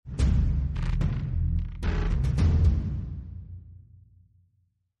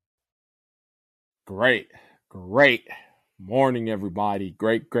Great morning, everybody.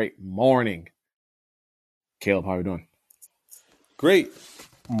 Great morning. Caleb, how are you doing? Great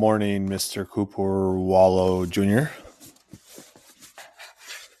morning, Mr. Cooper Wallow Jr.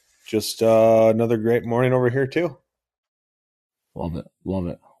 Just another great morning over here too. Love it.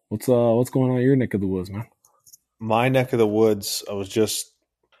 What's going on in your neck of the woods, man? My neck of the woods, I was just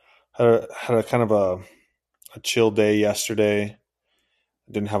had a kind of a chill day yesterday.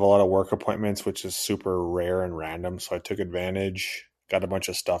 I didn't have a lot of work appointments, which is super rare and random, so I took advantage. Got a bunch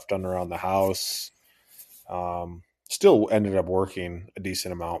of stuff done around the house. Still ended up working a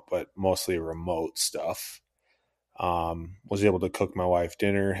decent amount, but mostly remote stuff. Was able to cook my wife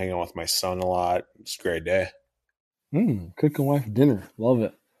dinner, hang out with my son a lot. It's a great day. Cooking wife dinner. Love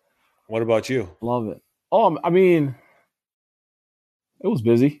it. What about you? Love it. I mean, it was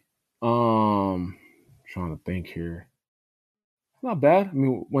busy. Trying to think here. Not bad. I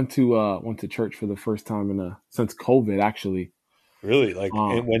mean, went to church for the first time since COVID, actually. Really?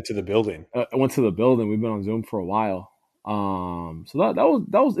 It went to the building? I went to the building. We've been on Zoom for a while. So that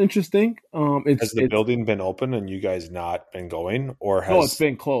was interesting. Has the building been open and you guys not been going, or has? No, it's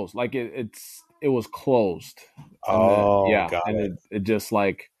been closed. Like it was closed. Got it. It just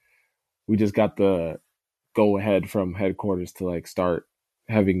like we just got the go ahead from headquarters to like start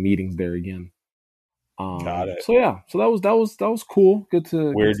having meetings there again. Got it. So yeah, so that was cool. Good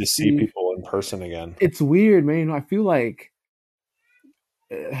to weird to see people in person again. It's weird, man. I feel like,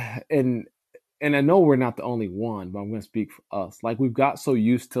 and I know we're not the only one, but I'm going to speak for us. Like we've got so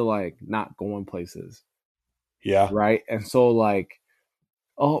used to like not going places. Yeah. Right. And so like,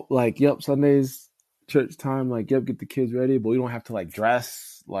 yep, Sunday's church time. Like, yep, get the kids ready, but we don't have to like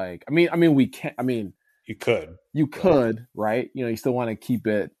dress. Like, I mean, we can't. I mean, you could, right? You know, you still want to keep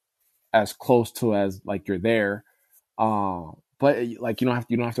it as close to as like you're there. But like you don't have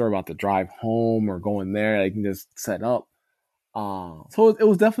to worry about the drive home or going there. You can just set up. So it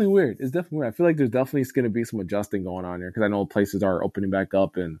was definitely weird. It's definitely weird. I feel like there's definitely going to be some adjusting going on here because I know places are opening back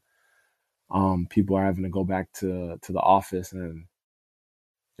up and people are having to go back to the office, and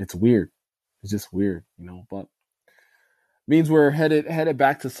it's weird. It's just weird, you know. But means we're headed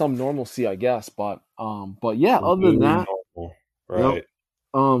back to some normalcy, I guess. But yeah, other than that, right?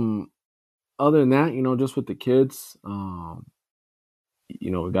 Other than that, you know, just with the kids, you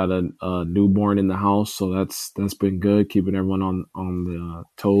know, we got a newborn in the house, so that's been good, keeping everyone on the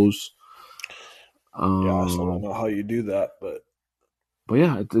toes. I still don't know how you do that, but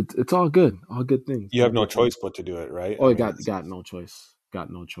yeah, it's all good things. You have no choice but to do it, right? Oh, got no choice.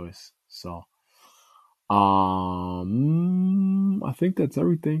 So, I think that's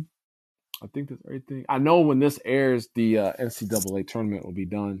everything. I know when this airs, the NCAA tournament will be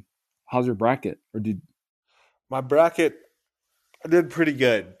done. How's your bracket? My bracket? I did pretty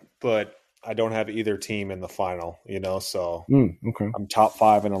good, but I don't have either team in the final, you know, so okay. I'm top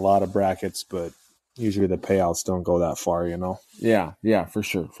 5 in a lot of brackets, but usually the payouts don't go that far, you know? Yeah, for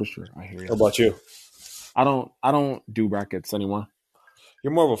sure. I hear you. How about you? I don't do brackets anymore.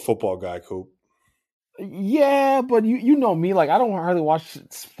 You're more of a football guy, Coop. Yeah, but you know me, like I don't hardly watch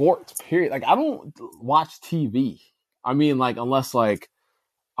sports, period. Like I don't watch TV. I mean, like unless like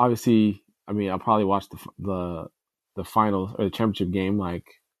obviously, I mean, I'll probably watch the finals or the championship game like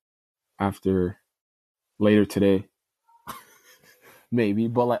after later today. Maybe.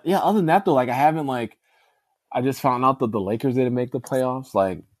 But like yeah, other than that though, like I haven't like I just found out that the Lakers didn't make the playoffs.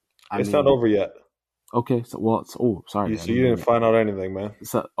 Like it's not over yet. Okay, so sorry. So you didn't find out anything, man.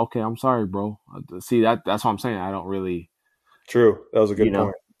 So okay, I'm sorry, bro. See that's what I'm saying. I don't really. True, that was a good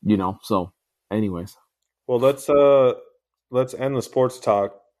point. You know. So, anyways. Well, let's end the sports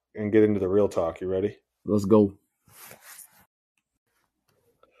talk and get into the real talk. You ready? Let's go.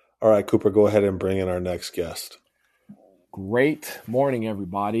 All right, Cooper, go ahead and bring in our next guest. Great morning,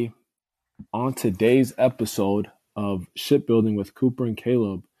 everybody. On today's episode of Shipbuilding with Cooper and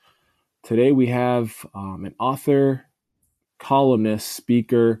Caleb, today we have an author, columnist,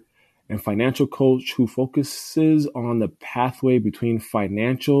 speaker, and financial coach who focuses on the pathway between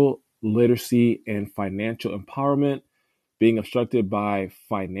financial literacy and financial empowerment being obstructed by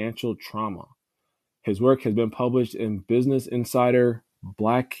financial trauma. His work has been published in Business Insider,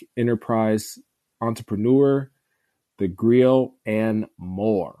 Black Enterprise, Entrepreneur, The Griot, and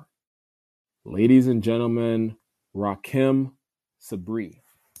more. Ladies and gentlemen, Rakim Sabri.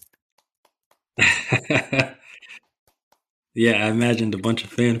 Yeah, I imagined a bunch of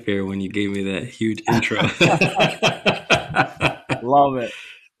fanfare when you gave me that huge intro. Love it.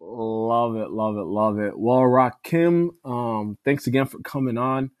 Well, Rakim, thanks again for coming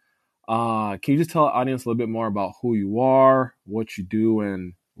on. Can you just tell the audience a little bit more about who you are, what you do,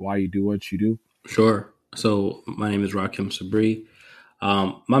 and why you do what you do? Sure. So my name is Rakim Sabri.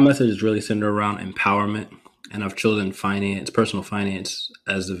 My message is really centered around empowerment, and I've chosen personal finance,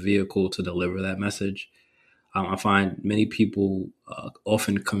 as the vehicle to deliver that message. I find many people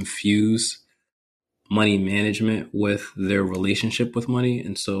often confuse money management with their relationship with money.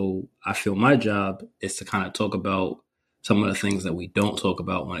 And so I feel my job is to kind of talk about some of the things that we don't talk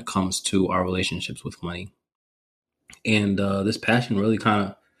about when it comes to our relationships with money. And this passion really kind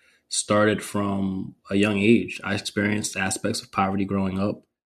of started from a young age. I experienced aspects of poverty growing up.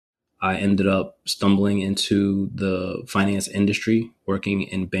 I ended up stumbling into the finance industry, working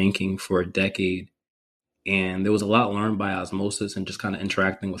in banking for a decade. And there was a lot learned by osmosis and just kind of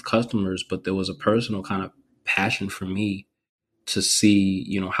interacting with customers. But there was a personal kind of passion for me to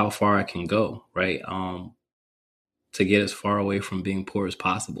see, how far I can go, right? To get as far away from being poor as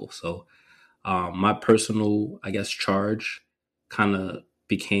possible. So my personal, I guess, charge kind of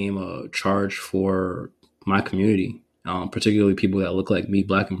became a charge for my community, particularly people that look like me,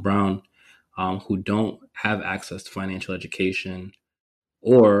 black and brown, who don't have access to financial education,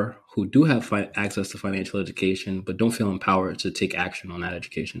 or who do have access to financial education but don't feel empowered to take action on that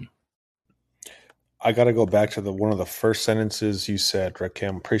education. I got to go back to one of the first sentences you said,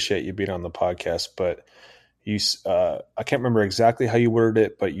 Rakim. Appreciate you being on the podcast, but I can't remember exactly how you worded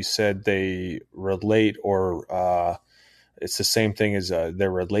it, but you said they relate, or it's the same thing as their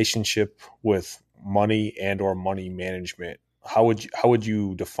relationship with money and or money management. How would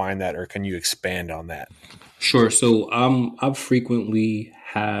you define that, or can you expand on that? Sure. So I frequently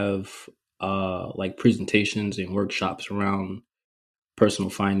have like presentations and workshops around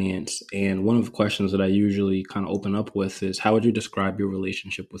personal finance. And one of the questions that I usually kind of open up with is, how would you describe your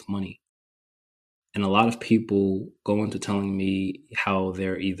relationship with money? And a lot of people go into telling me how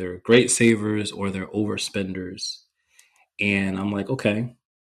they're either great savers or they're overspenders. And I'm like, okay,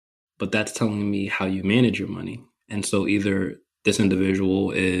 but that's telling me how you manage your money. And so either this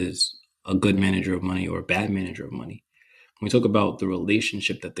individual is a good manager of money or a bad manager of money. When we talk about the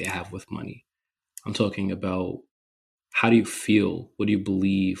relationship that they have with money, I'm talking about, how do you feel? What do you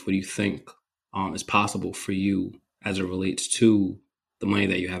believe? What do you think is possible for you as it relates to the money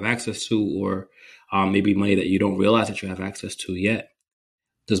that you have access to, or maybe money that you don't realize that you have access to yet?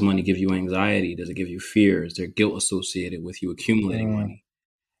 Does money give you anxiety? Does it give you fear? Is there guilt associated with you accumulating Mm. money?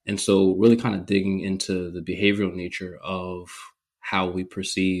 And so really kind of digging into the behavioral nature of how we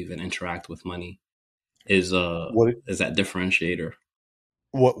perceive and interact with money is What is that differentiator.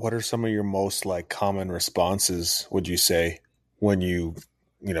 what are some of your most like common responses, would you say, when you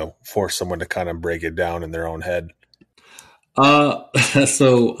force someone to kind of break it down in their own head?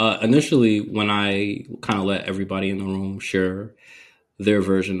 So initially, when I kind of let everybody in the room share their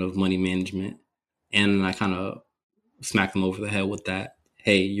version of money management, and I kind of smack them over the head with that,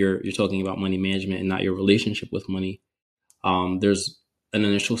 hey, you're talking about money management and not your relationship with money. There's an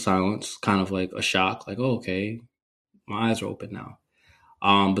initial silence, kind of like a shock, like, oh, okay, my eyes are open now.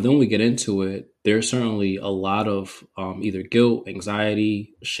 But then when we get into it, there's certainly a lot of either guilt,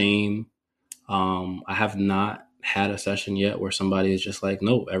 anxiety, shame. I have not had a session yet where somebody is just like,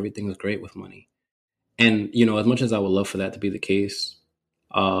 no, everything is great with money. And, as much as I would love for that to be the case,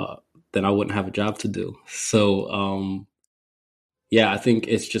 uh, then I wouldn't have a job to do. So, yeah, I think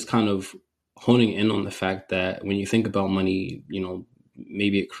it's just kind of honing in on the fact that when you think about money,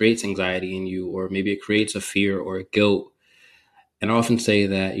 maybe it creates anxiety in you, or maybe it creates a fear or a guilt. And I often say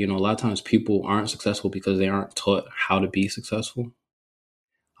that, a lot of times people aren't successful because they aren't taught how to be successful.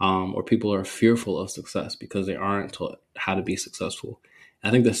 Or people are fearful of success because they aren't taught how to be successful.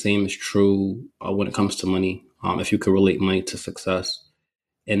 I think the same is true when it comes to money. If you could relate money to success,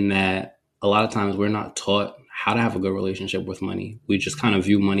 in that a lot of times we're not taught how to have a good relationship with money. We just kind of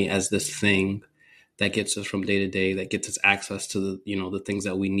view money as this thing that gets us from day to day, that gets us access to the things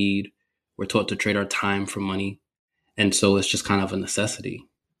that we need. We're taught to trade our time for money, and so it's just kind of a necessity.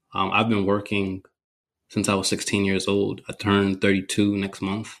 I've been working since I was 16 years old. I turned 32 next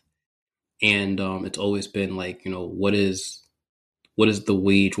month, and it's always been like, what is the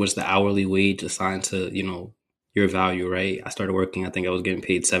wage, what's the hourly wage assigned to your value, right? I started working, I think I was getting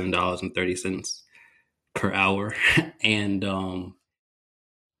paid $7.30 per hour. And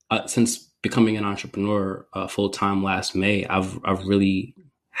since becoming an entrepreneur full-time last May, I've really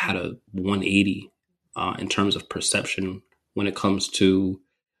had a 180 in terms of perception when it comes to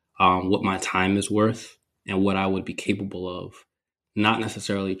what my time is worth and what I would be capable of. Not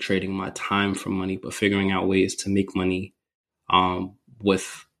necessarily trading my time for money, but figuring out ways to make money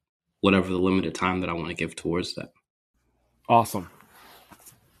with whatever the limited time that I want to give towards that. Awesome.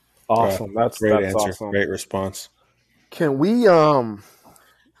 Right. Awesome. That's Great that's answer. awesome. Great response. Can we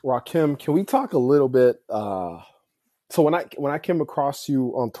Rakim, can we talk a little bit? So when I came across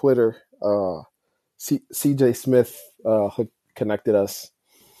you on Twitter, CJ Smith connected us,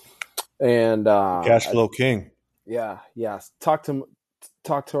 and Cash Flow King. yeah, talk to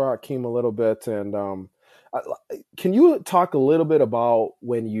Rakim a little bit, and can you talk a little bit about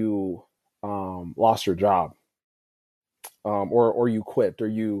when you lost your job, or you quit, or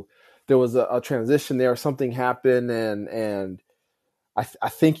there was a transition there, something happened, and I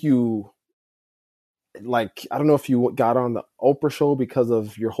think you, like, I don't know if you got on the Oprah show because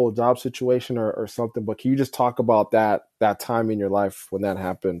of your whole job situation or something, but can you just talk about that time in your life when that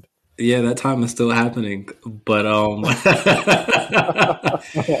happened? Yeah, that time is still happening, but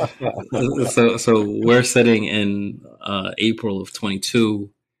so we're sitting in April of 22.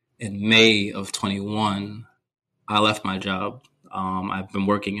 In May of 21, I left my job. I've been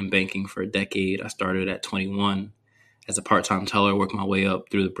working in banking for a decade. I started at 21 as a part-time teller, worked my way up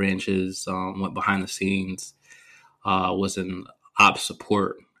through the branches, went behind the scenes, was in ops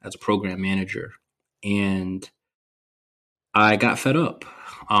support as a program manager, and I got fed up.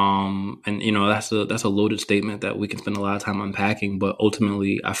 And that's a loaded statement that we can spend a lot of time unpacking. But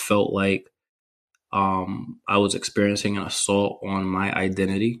ultimately, I felt like I was experiencing an assault on my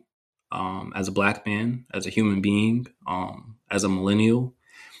identity as a black man, as a human being, as a millennial,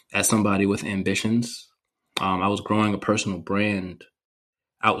 as somebody with ambitions. I was growing a personal brand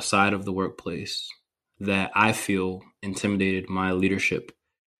outside of the workplace that I feel intimidated my leadership.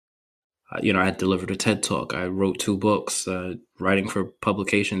 I had delivered a TED talk. I wrote 2 books, writing for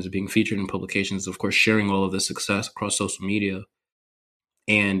publications, being featured in publications, of course, sharing all of this success across social media.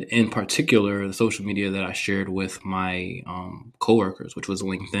 And in particular, the social media that I shared with my coworkers, which was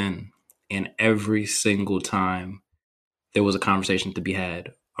LinkedIn. And every single time there was a conversation to be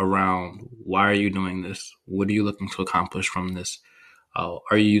had around, why are you doing this? What are you looking to accomplish from this? Are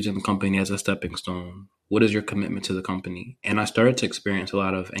you using the company as a stepping stone? What is your commitment to the company? And I started to experience a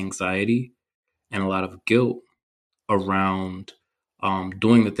lot of anxiety and a lot of guilt around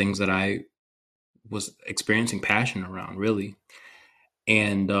doing the things that I was experiencing passion around, really.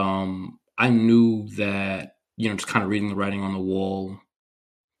 And I knew that, just kind of reading the writing on the wall,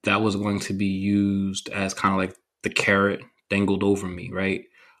 that was going to be used as kind of like the carrot dangled over me, right?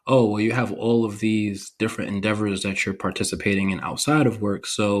 Oh, well, you have all of these different endeavors that you're participating in outside of work.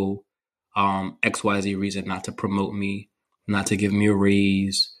 So XYZ reason not to promote me, not to give me a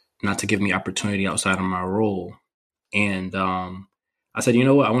raise, not to give me opportunity outside of my role. And I said, you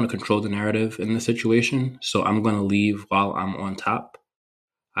know what? I want to control the narrative in this situation. So I'm going to leave while I'm on top.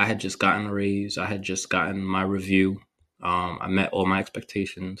 I had just gotten a raise. I had just gotten my review. I met all my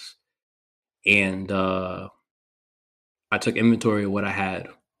expectations. And I took inventory of what I had,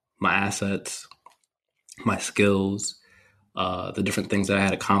 my assets, my skills, the different things that I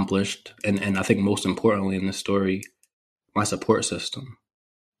had accomplished. And I think most importantly in this story, my support system.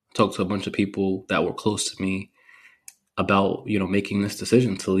 I talked to a bunch of people that were close to me about, making this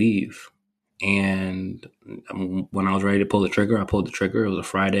decision to leave. And when I was ready to pull the trigger, I pulled the trigger. It was a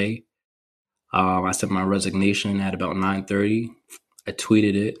Friday. I sent my resignation at about 9:30. I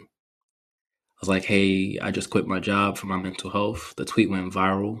tweeted it. I was like, hey, I just quit my job for my mental health. The tweet went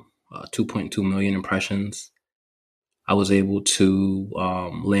viral, 2.2 million impressions. I was able to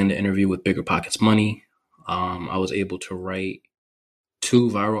land an interview with Bigger Pockets Money. I was able to write 2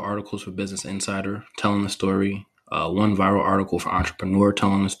 viral articles for Business Insider telling the story, 1 viral article for Entrepreneur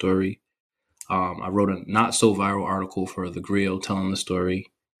telling the story. I wrote a not so viral article for The Grill telling the story.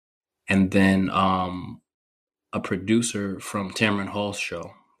 And then a producer from Tamron Hall's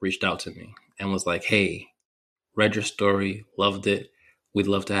show reached out to me and was like, hey, read your story, loved it. We'd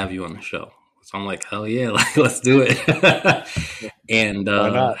love to have you on the show. So I'm like, hell yeah, like, let's do it. And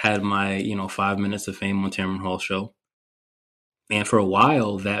had my, 5 minutes of fame on Tamron Hall's show. And for a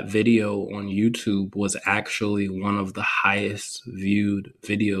while, that video on YouTube was actually one of the highest viewed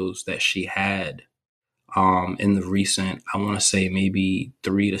videos that she had in the recent, I want to say maybe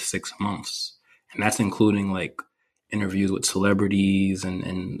 3 to 6 months. And that's including like interviews with celebrities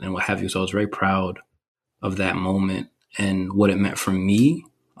and what have you. So I was very proud of that moment and what it meant for me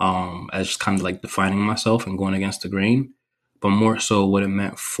as kind of like defining myself and going against the grain, but more so what it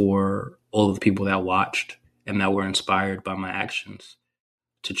meant for all of the people that watched and that were inspired by my actions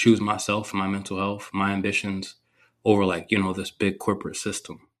to choose myself and my mental health, my ambitions over like, this big corporate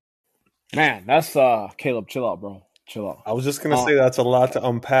system. Man, that's Caleb, chill out, bro. Chill out. I was just gonna say that's a lot to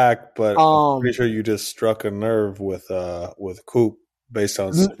unpack, but I'm pretty sure you just struck a nerve with Coop based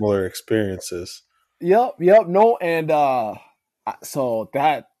on similar experiences. Yep. No, and so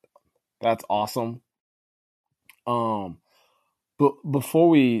that's awesome. But before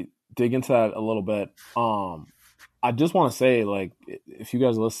we dig into that a little bit, I just want to say, like, if you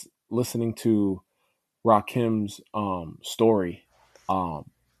guys listening to Rakim's story,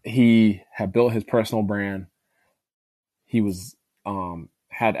 he had built his personal brand. He was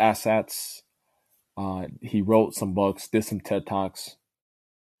had assets. He wrote some books, did some TED Talks,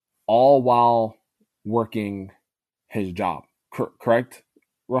 all while working his job. Correct,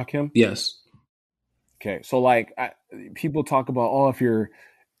 Rakim? Yes. Okay, so like people talk about, oh,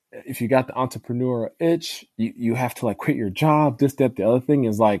 if you got the entrepreneur itch, you have to like quit your job. This, that, the other thing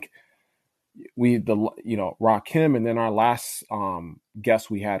is like Rakim, and then our last guest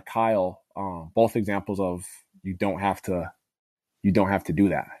we had, Kyle. Both examples of you don't have to do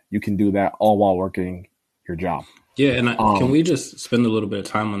that. You can do that all while working your job. Yeah, and can we just spend a little bit of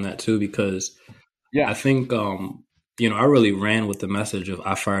time on that too? Because I think I really ran with the message of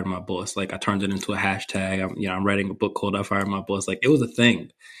I fired my boss. Like I turned it into a hashtag. I'm writing a book called I Fired My Boss. Like it was a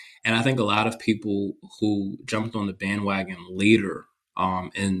thing. And I think a lot of people who jumped on the bandwagon later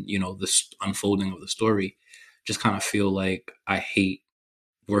in, this unfolding of the story just kind of feel like I hate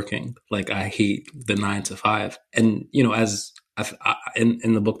working. Like I hate the 9 to 5. And, as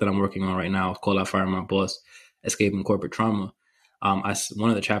in the book that I'm working on right now, it's called I Fired My Boss, Escaping Corporate Trauma. One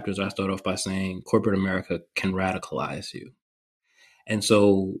of the chapters I start off by saying corporate America can radicalize you. And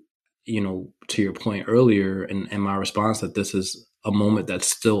so, to your point earlier, and my response that this is a moment that's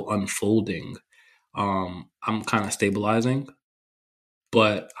still unfolding, I'm kind of stabilizing.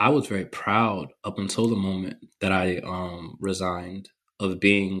 But I was very proud up until the moment that I resigned of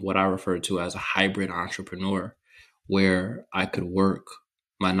being what I refer to as a hybrid entrepreneur, where I could work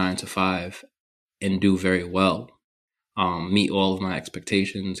my 9 to 5 and do very well. Meet all of my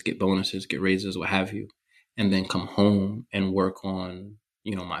expectations, get bonuses, get raises, what have you, and then come home and work on,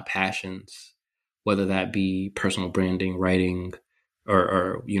 my passions, whether that be personal branding, writing,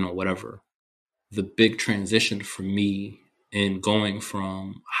 or whatever. The big transition for me in going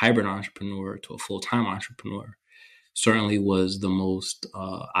from a hybrid entrepreneur to a full-time entrepreneur certainly was the most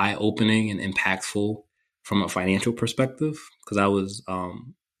eye-opening and impactful from a financial perspective, because I was,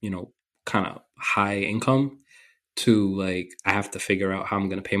 kind of high income to like I have to figure out how I'm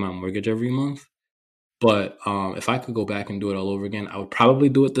going to pay my mortgage every month. But if I could go back and do it all over again, I would probably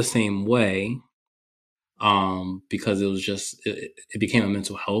do it the same way, because it was just it became a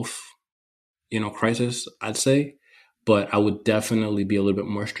mental health, crisis, I'd say. But I would definitely be a little bit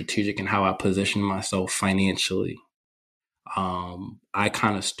more strategic in how I position myself financially. I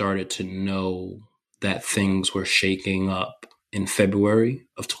kind of started to know that things were shaking up in February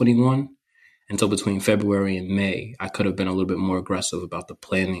of 21. And so between February and May, I could have been a little bit more aggressive about the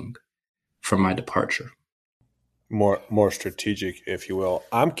planning for my departure. More strategic, if you will.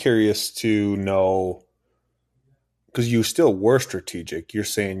 I'm curious to know, because you still were strategic. You're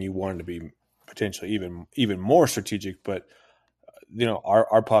saying you wanted to be potentially even more strategic, but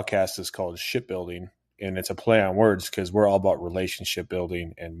our podcast is called Shipbuilding, and it's a play on words because we're all about relationship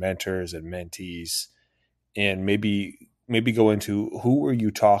building and mentors and mentees, and maybe go into who were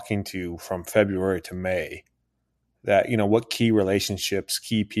you talking to from February to May, that, what key relationships,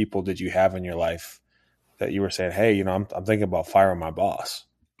 key people did you have in your life that you were saying, hey, I'm thinking about firing my boss?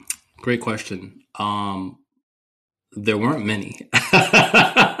 Great question. There weren't many.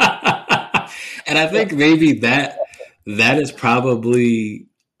 And I think maybe that is probably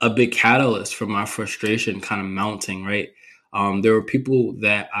a big catalyst for my frustration kind of mounting, right? There were people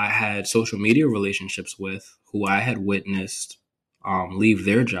that I had social media relationships with who I had witnessed leave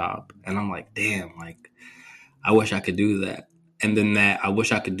their job. And I'm like, damn, like, I wish I could do that. And then I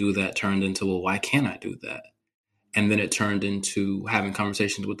wish I could do that turned into, well, why can't I do that? And then it turned into having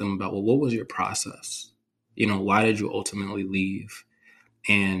conversations with them about, well, what was your process? Why did you ultimately leave?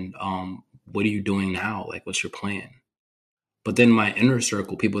 And what are you doing now? Like, what's your plan? But then my inner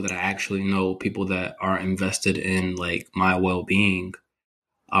circle, people that I actually know, people that are invested in like my well-being,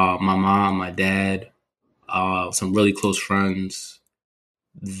 my mom, my dad, some really close friends,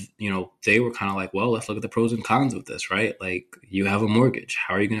 they were kind of like, well, let's look at the pros and cons of this, right? Like, you have a mortgage.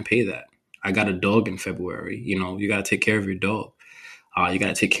 How are you going to pay that? I got a dog in February. You got to take care of your dog. You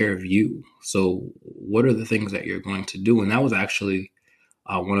got to take care of you. So what are the things that you're going to do? And that was actually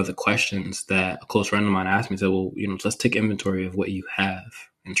one of the questions that a close friend of mine asked me. Said, well, let's take inventory of what you have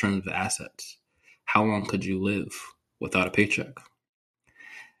in terms of assets. How long could you live without a paycheck?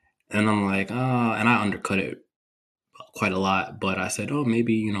 And I'm like, and I undercut it quite a lot, but I said, oh,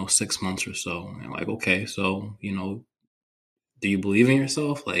 maybe, 6 months or so. And I'm like, okay, so, do you believe in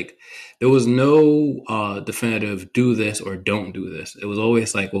yourself? Like, there was no definitive do this or don't do this. It was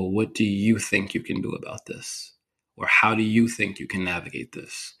always like, well, what do you think you can do about this? Or how do you think you can navigate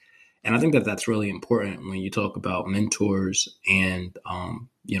this? And I think that that's really important when you talk about mentors and,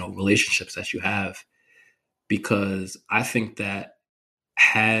 relationships that you have, because I think that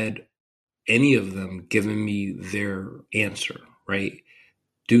had any of them given me their answer, right?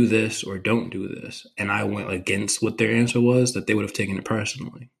 Do this or don't do this, and I went against what their answer was, that they would have taken it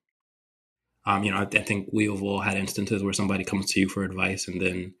personally. I think we have all had instances where somebody comes to you for advice and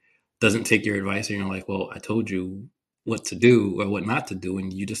then doesn't take your advice, and you're like, well, I told you what to do or what not to do,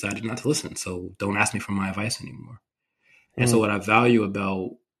 and you decided not to listen. So don't ask me for my advice anymore. And so what I value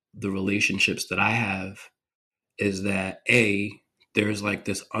about the relationships that I have is that there's like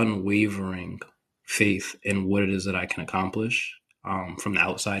this unwavering faith in what it is that I can accomplish from the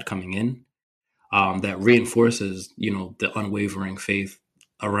outside coming in, that reinforces, the unwavering faith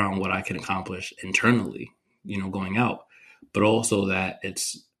around what I can accomplish internally, going out, but also that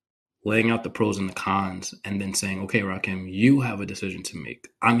it's laying out the pros and the cons and then saying, okay, Rakim, you have a decision to make.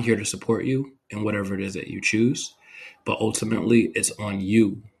 I'm here to support you in whatever it is that you choose, but ultimately it's on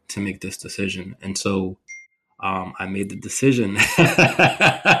you to make this decision. And so I made the decision.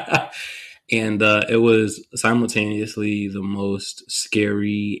 And it was simultaneously the most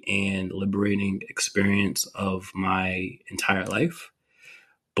scary and liberating experience of my entire life.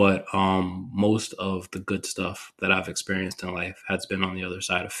 But most of the good stuff that I've experienced in life has been on the other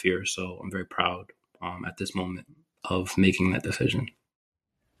side of fear. So I'm very proud at this moment of making that decision.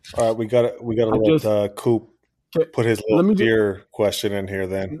 All right, we got to let Coop put his little fear question in here.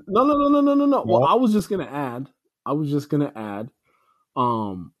 Then no. Well, I was just gonna add. I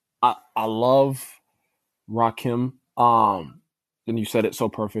love Rakim. And you said it so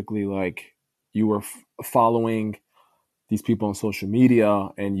perfectly. Like, you were following these people on social media,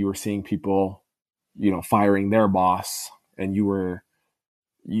 and you were seeing people, firing their boss, and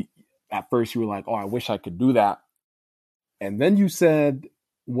at first you were like, oh, I wish I could do that. And then you said,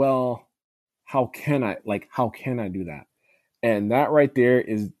 well, how can I do that? And that right there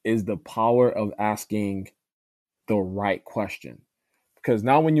is the power of asking the right question. Because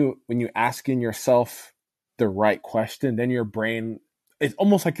now when you asking yourself the right question, then your brain, it's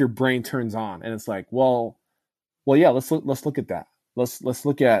almost like your brain turns on, and it's like, well, yeah, let's look at that. Let's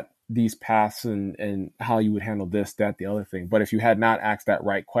look at these paths and how you would handle this, that, the other thing. But if you had not asked that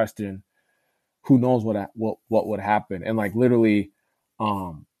right question, who knows what would happen? And like, literally,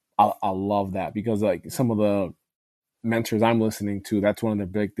 I love that, because like some of the mentors I'm listening to, that's one of the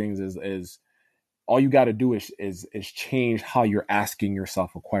big things is all you got to do is change how you're asking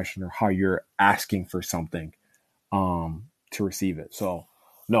yourself a question, or how you're asking for something to receive it. So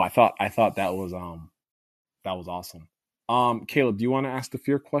no, I thought that was awesome. Caleb, do you want to ask the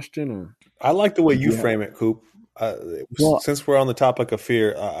fear question? Or I like the way you frame it, Coop. Since we're on the topic of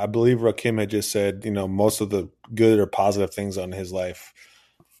fear, I believe Rakim had just said, most of the good or positive things on his life,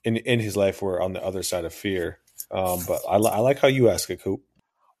 in his life, were on the other side of fear. But I like how you ask it, Coop.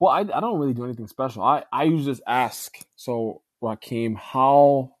 Well, I don't really do anything special. I usually just ask. So, Rakim,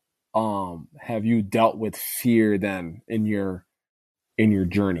 how have you dealt with fear then in your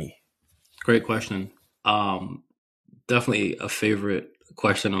journey? Great question. Definitely a favorite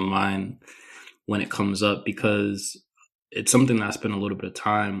question of mine when it comes up, because it's something that I spend a little bit of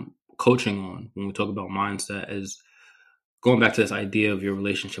time coaching on when we talk about mindset. Is going back to this idea of your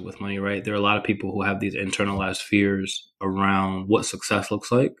relationship with money, right? There are a lot of people who have these internalized fears around what success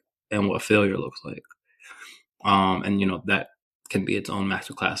looks like and what failure looks like. And that can be its own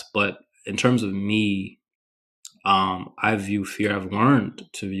masterclass. But in terms of me, I've learned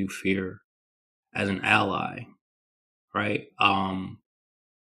to view fear as an ally, right?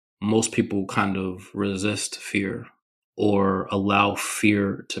 Most people kind of resist fear or allow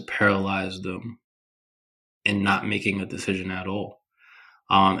fear to paralyze them in not making a decision at all.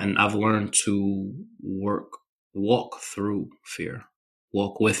 And I've learned to walk through fear,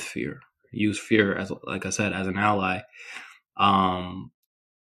 walk with fear, use fear as, like I said, as an ally. And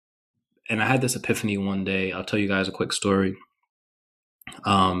I had this epiphany one day. I'll tell you guys a quick story.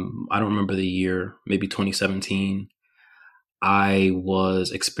 I don't remember the year, maybe 2017. I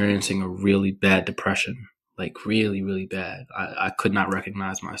was experiencing a really bad depression, like really, really bad. I could not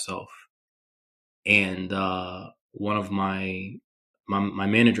recognize myself. And one of my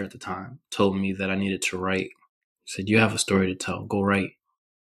manager at the time told me that I needed to write. He said, you have a story to tell, go write.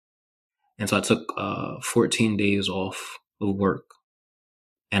 And so I took 14 days off of work,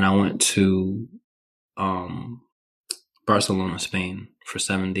 and I went to Barcelona, Spain for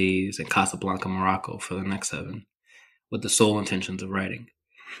 7 days, and Casablanca, Morocco for the next 7, with the sole intentions of writing.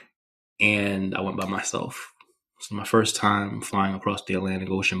 And I went by myself. So my first time flying across the Atlantic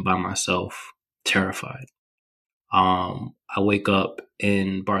Ocean by myself, terrified. I wake up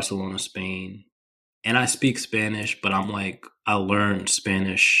in Barcelona, Spain, and I speak Spanish, but I'm like, I learned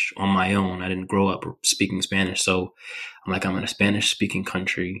Spanish on my own. I didn't grow up speaking Spanish. So I'm like, I'm in a Spanish speaking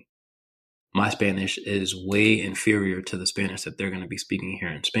country. My Spanish is way inferior to the Spanish that they're going to be speaking here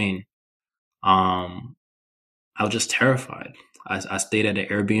in Spain. I was just terrified. I stayed at an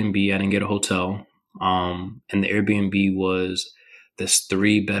Airbnb. I didn't get a hotel. And the Airbnb was this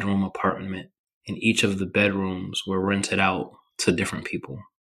 3-bedroom apartment, and each of the bedrooms were rented out to different people.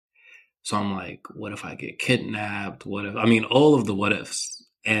 So I'm like, what if I get kidnapped? What if, I mean, all of the what ifs.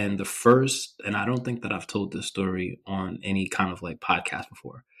 And and I don't think that I've told this story on any kind of like podcast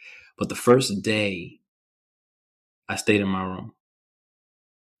before, but the first day I stayed in my room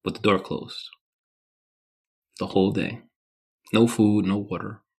with the door closed the whole day. No food, no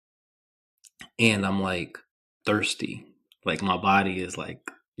water. And I'm like thirsty. Like my body is like,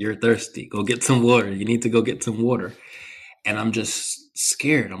 you're thirsty. Go get some water. You need to go get some water. And I'm just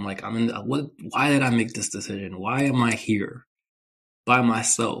scared. I'm like, why did I make this decision? Why am I here by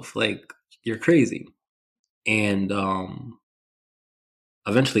myself? Like, you're crazy. And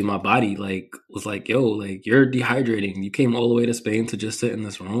eventually my body like was like, yo, like you're dehydrating. You came all the way to Spain to just sit in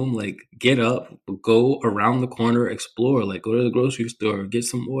this room. Like, get up, go around the corner, explore, like go to the grocery store, get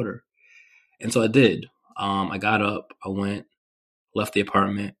some water. And so I did. I got up, I went, left the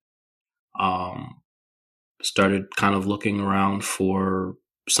apartment, started kind of looking around for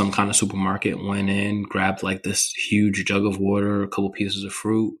some kind of supermarket, went in, grabbed like this huge jug of water, a couple pieces of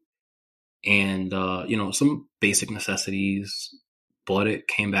fruit, and some basic necessities, bought it,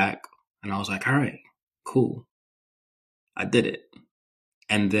 came back, and I was like, all right, cool. I did it.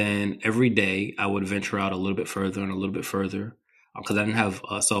 And then every day I would venture out a little bit further and a little bit further because I didn't have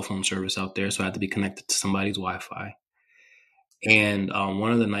a cell phone service out there, so I had to be connected to somebody's Wi-Fi. And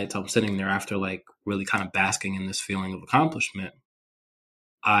one of the nights I'm sitting there after like really kind of basking in this feeling of accomplishment,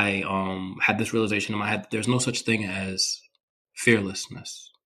 I had this realization in my head that there's no such thing as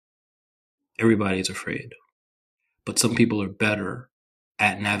fearlessness. Everybody's afraid. But some people are better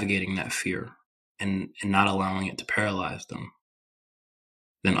at navigating that fear and not allowing it to paralyze them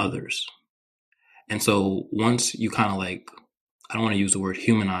than others. And so once you kind of like, I don't want to use the word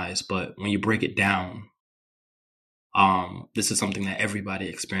humanize, but when you break it down, this is something that everybody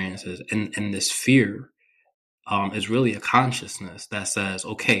experiences. And this fear is really a consciousness that says,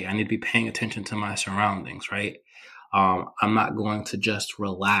 okay, I need to be paying attention to my surroundings, right? I'm not going to just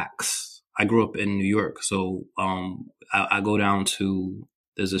relax. I grew up in New York, so I go down to,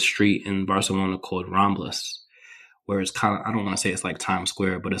 there's a street in Barcelona called Ramblas, where it's kind of, I don't want to say it's like Times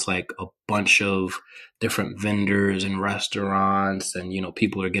Square, but it's like a bunch of different vendors and restaurants, and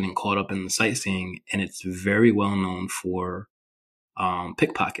people are getting caught up in the sightseeing, and it's very well known for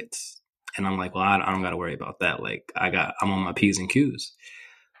pickpockets. And I'm like, well, I don't got to worry about that. Like I'm on my P's and Q's.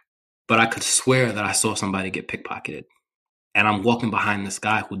 But I could swear that I saw somebody get pickpocketed, and I'm walking behind this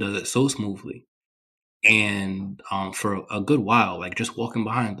guy who does it so smoothly. And for a good while, like just walking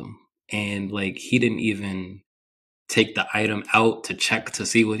behind him, and like he didn't even take the item out to check to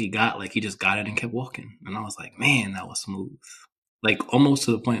see what he got. Like he just got it and kept walking. And I was like, man, that was smooth. Like almost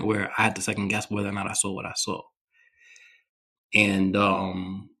to the point where I had to second guess whether or not I saw what I saw. And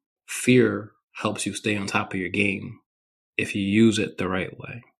fear helps you stay on top of your game if you use it the right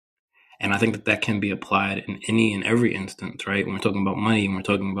way. And I think that can be applied in any and every instance, right? When we're talking about money, when we're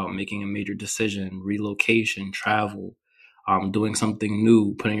talking about making a major decision, relocation, travel, doing something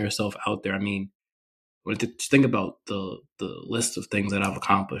new, putting yourself out there. I mean, when you think about the list of things that I've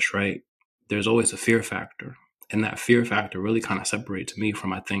accomplished, right? There's always a fear factor. And that fear factor really kind of separates me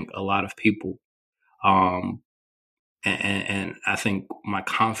from, I think, a lot of people. And I think my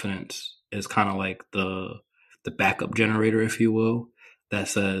confidence is kind of like the backup generator, if you will, that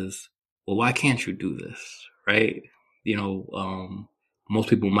says, well, why can't you do this? Right. Most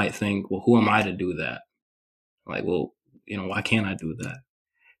people might think, well, who am I to do that? Like, well, why can't I do that?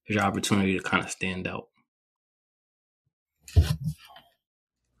 There's your opportunity to kind of stand out.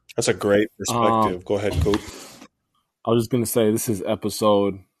 That's a great perspective. Go ahead, Coop. I was just going to say, this is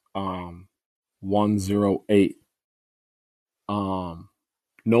episode 108. No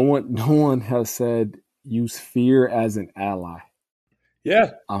one has said use fear as an ally.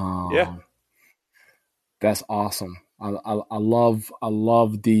 Yeah. That's awesome. I love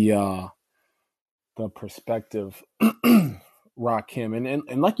the perspective, Rakim,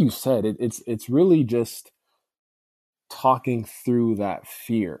 and like you said, it's really just talking through that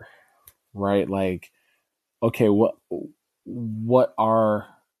fear, right? Like, okay, what are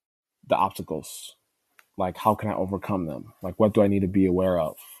the obstacles? Like, how can I overcome them? Like, what do I need to be aware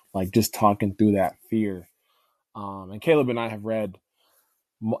of? Like, just talking through that fear. And Caleb and I have read,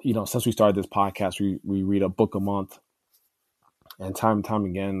 since we started this podcast, we read a book a month, and time and time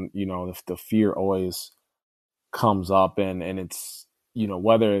again, the fear always comes up, and it's,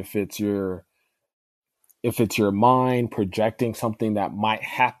 whether if it's your mind projecting something that might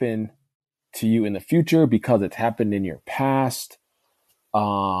happen to you in the future because it's happened in your past,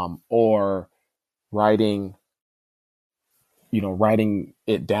 or writing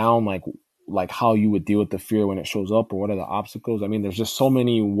it down, like how you would deal with the fear when it shows up, or what are the obstacles. I mean, there's just so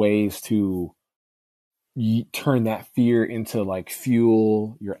many ways to turn that fear into like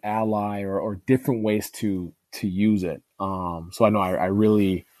fuel, your ally, or different ways to use it. So I know I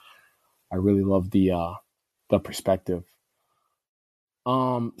really love the perspective.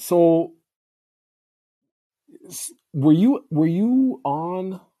 So were you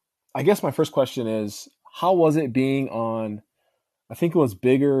on, I guess my first question is, how was it being on, I think it was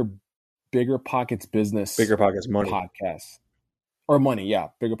Bigger Pockets Business, Bigger Pockets Money podcast, or Money. Yeah.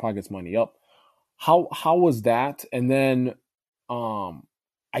 Bigger Pockets Money. Yep. How was that? And then,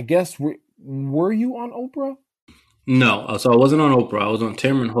 I guess, were you on Oprah? No, so I wasn't on Oprah. I was on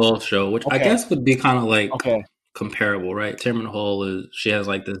Tamron Hall's show, which I Okay. guess would be kind of like Okay. comparable, right? Tamron Hall she has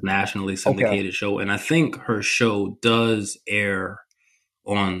like this nationally syndicated show, and I think her show does air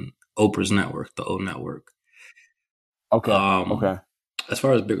on Oprah's network, the O Network. Okay. Okay. As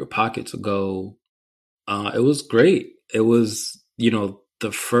far as Bigger Pockets go, it was great. It was,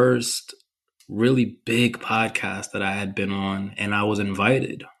 the first really big podcast that I had been on, and I was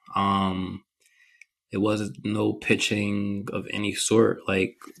invited. It wasn't no pitching of any sort.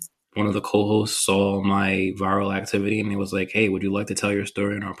 Like, one of the co-hosts saw my viral activity and he was like, "Hey, would you like to tell your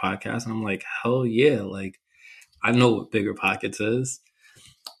story in our podcast?" And I'm like, "Hell yeah!" Like, I know what Bigger Pockets is.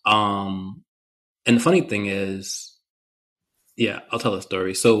 And the funny thing is, yeah, I'll tell a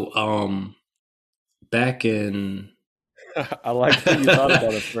story. So, back in, I like that you thought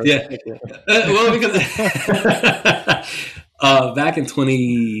about it first. Yeah. Well, because back in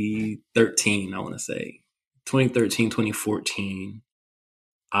 2013, I want to say 2013, 2014,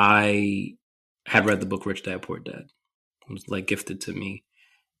 I had read the book Rich Dad Poor Dad. It was like gifted to me,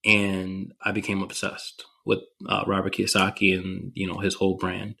 and I became obsessed with Robert Kiyosaki and his whole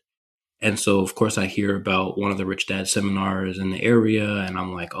brand. And so, of course, I hear about one of the Rich Dad seminars in the area, and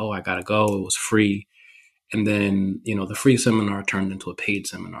I'm like, "Oh, I gotta go." It was free. And then, the free seminar turned into a paid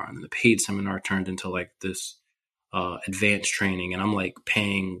seminar. And then the paid seminar turned into like this advanced training. And I'm like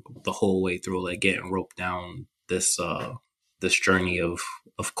paying the whole way through, like getting roped down this journey of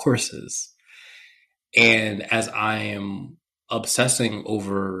courses. And as I am obsessing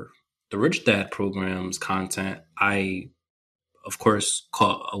over the Rich Dad program's content, I, of course,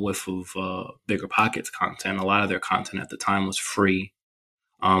 caught a whiff of Bigger Pockets content. A lot of their content at the time was free.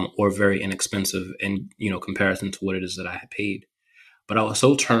 Or very inexpensive in comparison to what it is that I had paid. But I was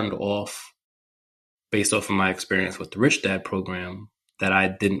so turned off based off of my experience with the Rich Dad program that I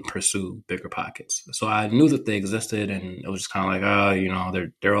didn't pursue Bigger Pockets. So I knew that they existed, and it was just kind of like,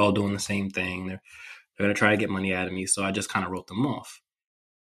 they're all doing the same thing. They're going to try to get money out of me. So I just kind of wrote them off.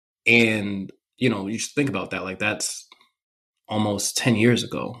 And, you should think about that. Like, that's almost 10 years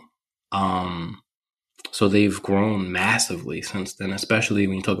ago. So they've grown massively since then, especially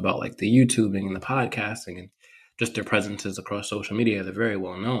when you talk about like the YouTubing and the podcasting and just their presences across social media. They're very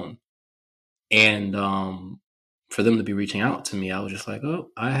well known. And for them to be reaching out to me, I was just like, "Oh,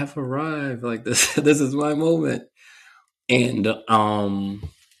 I have arrived. Like, this is my moment." And it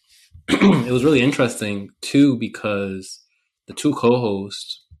was really interesting too, because the two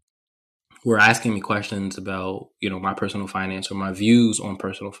co-hosts were asking me questions about, my personal finance or my views on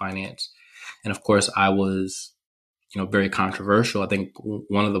personal finance. And of course, I was, very controversial. I think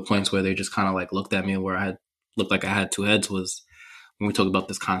one of the points where they just kind of like looked at me where I looked like I had two heads was when we talked about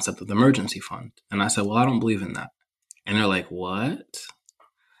this concept of the emergency fund. And I said, "Well, I don't believe in that." And they're like, "What?"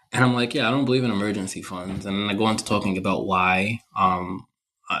 And I'm like, "Yeah, I don't believe in emergency funds." And then I go into talking about why.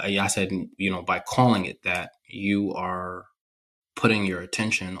 I said, by calling it that, you are putting your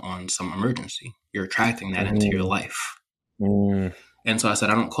attention on some emergency. You're attracting that into your life. Mm. And so I said,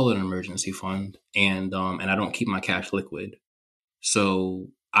 I don't call it an emergency fund, and I don't keep my cash liquid. So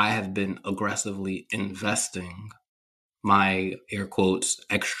I have been aggressively investing my, air quotes,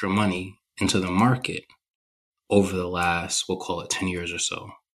 extra money into the market over the last, we'll call it 10 years or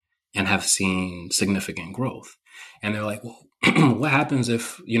so, and have seen significant growth. And they're like, "Well, what happens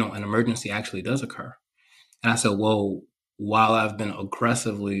if, an emergency actually does occur?" And I said, "Well, while I've been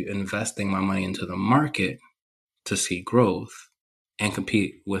aggressively investing my money into the market to see growth and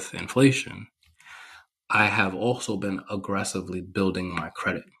compete with inflation, I have also been aggressively building my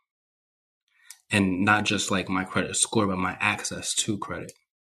credit." and not just like my credit score, but my access to credit.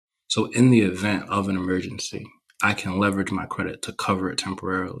 So in the event of an emergency, I can leverage my credit to cover it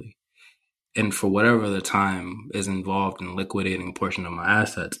temporarily. And for whatever the time is involved in liquidating a portion of my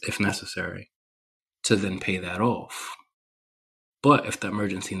assets, if necessary, to then pay that off. But if the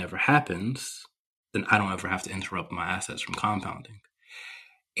emergency never happens, then I don't ever have to interrupt my assets from compounding.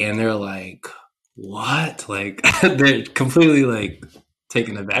 And they're like, what? Like, they're completely like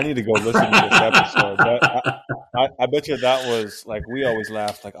taken aback. I need to go listen to this episode. I bet you that was like, we always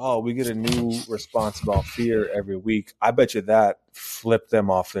laugh like, oh, we get a new response about fear every week. I bet you that flipped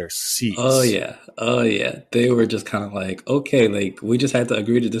them off their seats. Oh yeah. They were just kind of like, okay, like we just had to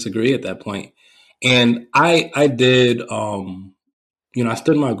agree to disagree at that point. And I did, I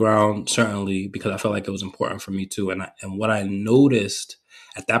stood my ground certainly because I felt like it was important for me too. And what I noticed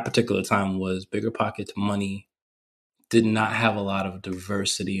at that particular time was BiggerPockets Money did not have a lot of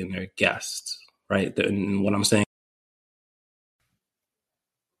diversity in their guests, right? And what I'm saying.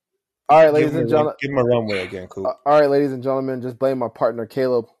 All right, ladies and gentlemen. Give him a runway again, Coop. All right, ladies and gentlemen. Just blame my partner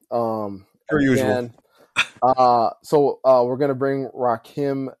Caleb. Per usual. So we're gonna bring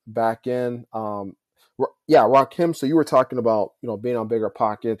Rakim back in. Rakim. So you were talking about being on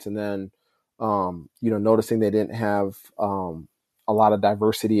BiggerPockets and then noticing they didn't have a lot of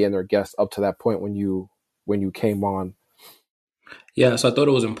diversity in their guests up to that point when you came on. Yeah, so I thought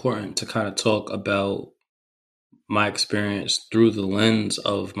it was important to kind of talk about my experience through the lens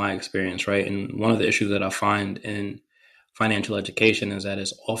of my experience, right? And one of the issues that I find in financial education is that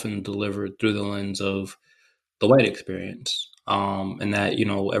it's often delivered through the lens of the white experience, and that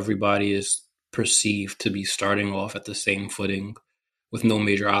everybody is perceived to be starting off at the same footing with no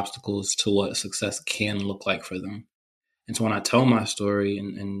major obstacles to what success can look like for them. And so when I tell my story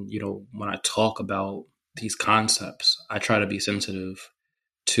and when I talk about these concepts, I try to be sensitive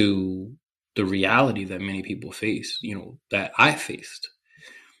to the reality that many people face, that I faced,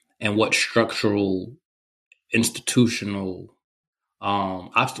 and what structural, institutional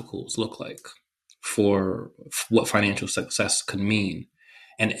obstacles look like for what financial success could mean.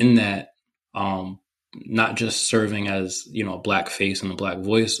 And in that, not just serving as, a black face and a black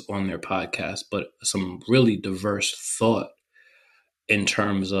voice on their podcast, but some really diverse thought in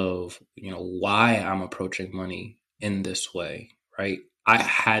terms of, why I'm approaching money in this way, right? I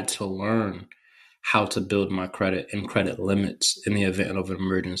had to learn how to build my credit and credit limits in the event of an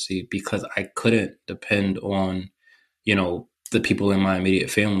emergency because I couldn't depend on, the people in my immediate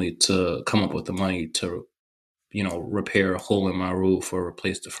family to come up with the money to, repair a hole in my roof or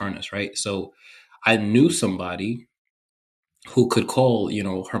replace the furnace, right? So I knew somebody who could call,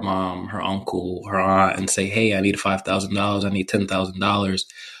 her mom, her uncle, her aunt and say, hey, I need $5,000, I need $10,000,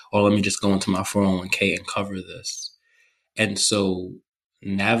 or let me just go into my 401k and cover this. And so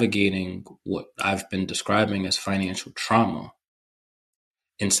navigating what I've been describing as financial trauma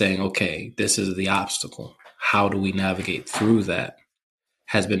and saying, okay, this is the obstacle. How do we navigate through that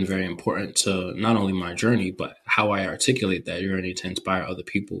has been very important to not only my journey, but how I articulate that journey to inspire other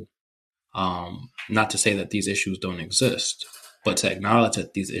people. Not to say that these issues don't exist, but to acknowledge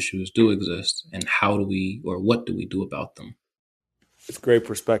that these issues do exist and what do we do about them? It's great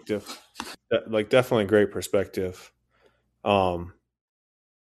perspective. Like definitely great perspective. I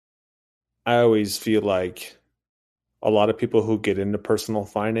always feel like a lot of people who get into personal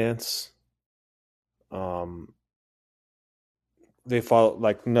finance, they follow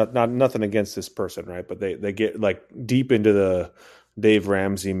like not nothing against this person, right? But they get like deep into the Dave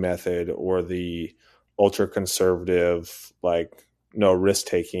Ramsey method or the ultra conservative, like no risk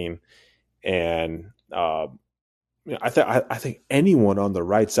taking, and I think anyone on the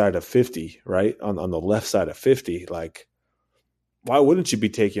right side of 50, right, on the left side of 50, like, why wouldn't you be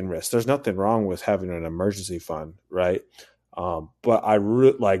taking risks? There's nothing wrong with having an emergency fund, right?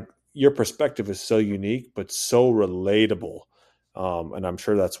 But like your perspective is so unique, but so relatable. And I'm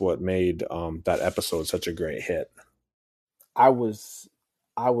sure that's what made that episode such a great hit. I was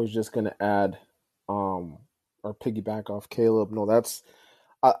just going to add or piggyback off Caleb. No,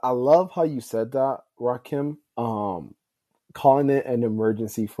 I love how you said that, Rakim. Calling it an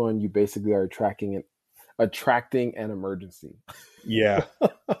emergency fund, you basically are attracting an emergency. Yeah.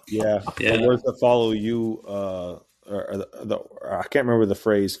 The words that follow you, I can't remember the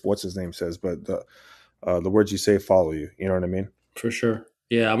phrase, what's his name says, but the words you say follow you. You know what I mean? For sure.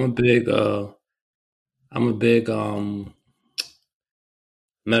 Yeah, I'm a big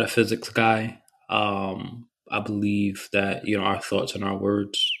metaphysics guy. I believe that, our thoughts and our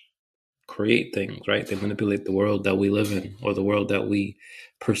words create things, right? They manipulate the world that we live in or the world that we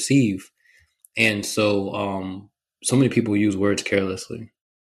perceive. And so, so many people use words carelessly.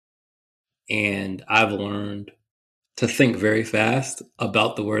 and I've learned to think very fast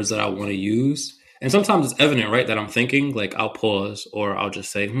about the words that I want to use. And sometimes it's evident, right, that I'm thinking, like I'll pause or I'll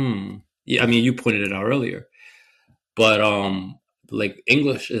just say, Yeah, I mean, you pointed it out earlier. But like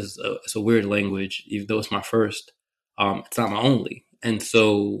English is it's a weird language, even though it's my first. It's not my only. And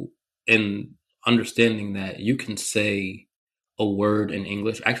so in understanding that you can say a word in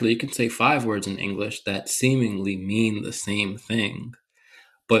English, actually you can say 5 words in English that seemingly mean the same thing.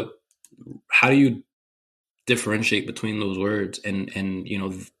 But how do you differentiate between those words and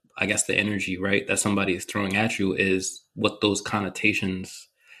I guess the energy, right, that somebody is throwing at you is what those connotations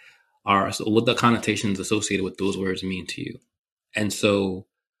are, so what the connotations associated with those words mean to you. And so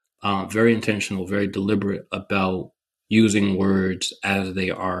very intentional, very deliberate about using words as they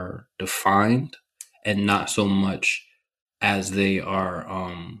are defined and not so much as they are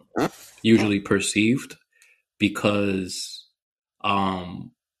usually perceived, because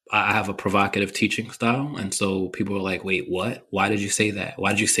I have a provocative teaching style. And so people are like, wait, what? Why did you say that?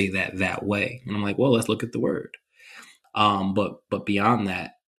 Why did you say that way? And I'm like, well, let's look at the word. But beyond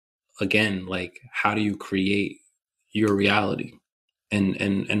that, again, like, how do you create your reality?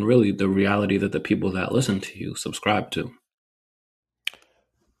 And really the reality that the people that listen to you subscribe to.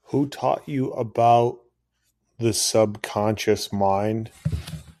 Who taught you about the subconscious mind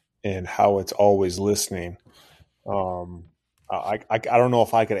and how it's always listening? I don't know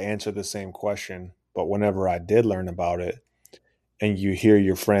if I could answer the same question, but whenever I did learn about it, and you hear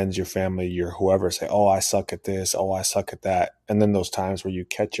your friends, your family, your whoever say, "Oh, I suck at this. Oh, I suck at that," and then those times where you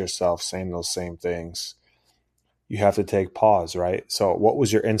catch yourself saying those same things, you have to take pause, right? So, what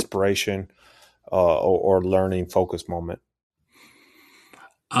was your inspiration or learning focus moment?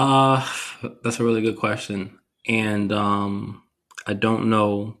 Uh, that's a really good question. And I don't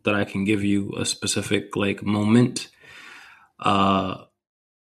know that I can give you a specific like moment. Uh,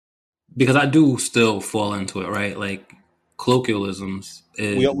 because I do still fall into it, right? Like colloquialisms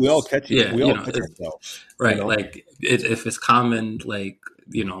is, We all catch it. yeah, We all catch ourselves, you right. know. Like if it's common, like,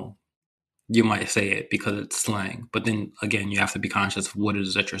 you might say it because it's slang, but then again, you have to be conscious of what it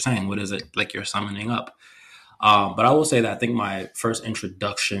is that you're saying. What is it like you're summoning up? But I will say that I think my first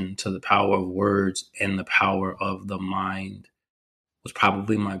introduction to the power of words and the power of the mind was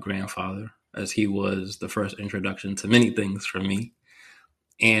probably my grandfather, as he was the first introduction to many things for me.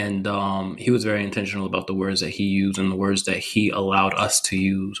 And he was very intentional about the words that he used and the words that he allowed us to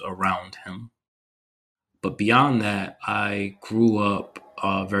use around him. But beyond that, I grew up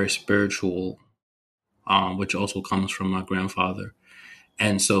very spiritual, which also comes from my grandfather.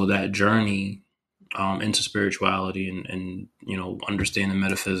 And so that journey into spirituality and understanding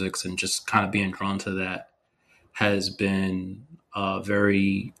metaphysics and just kind of being drawn to that has been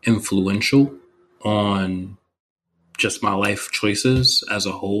very influential on just my life choices as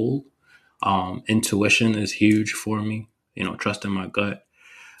a whole. Intuition is huge for me, trusting my gut.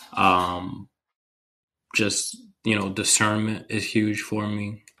 Um, just, discernment is huge for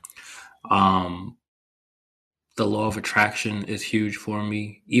me. Um, the law of attraction is huge for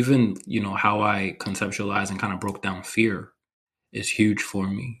me. Even, how I conceptualize and kind of broke down fear is huge for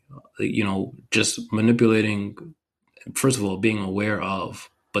me. Just manipulating, first of all, being aware of,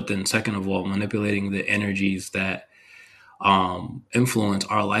 but then second of all, manipulating the energies that influence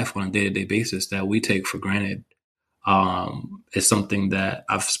our life on a day-to-day basis that we take for granted is something that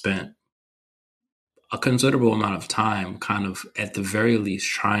I've spent a considerable amount of time kind of at the very least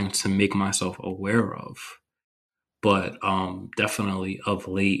trying to make myself aware of. But definitely of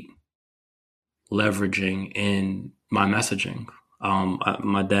late leveraging in my messaging.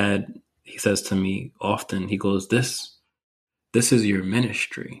 My dad, he says to me often, he goes, this is your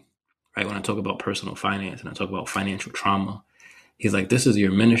ministry, right? When I talk about personal finance and I talk about financial trauma, he's like, this is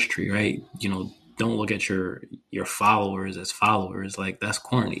your ministry, right? Don't look at your followers as followers. Like, that's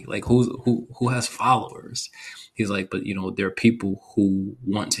corny. Like, who has followers? He's like, but there are people who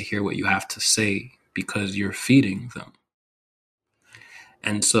want to hear what you have to say because you're feeding them.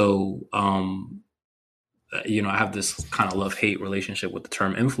 And so, I have this kind of love-hate relationship with the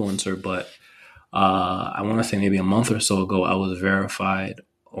term influencer, but I want to say maybe a month or so ago, I was verified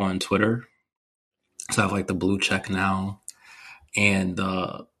on Twitter. So I have like the blue check now. And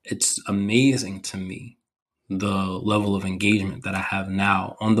it's amazing to me the level of engagement that I have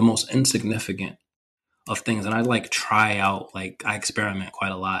now on the most insignificant of things. And I like try out, like I experiment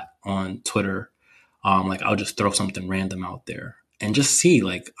quite a lot on Twitter. Like I'll just throw something random out there and just see,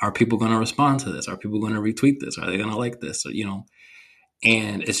 like, are people going to respond to this? Are people going to retweet this? Are they going to like this? Or,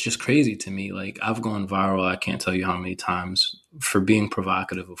 and it's just crazy to me. Like, I've gone viral. I can't tell you how many times for being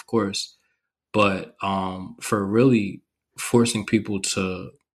provocative, of course, but for really forcing people to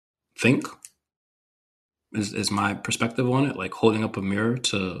think is my perspective on it, like holding up a mirror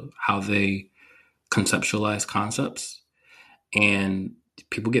to how they conceptualize concepts. And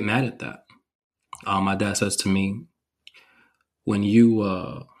people get mad at that. My dad says to me, when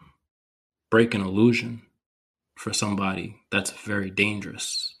you break an illusion for somebody, that's a very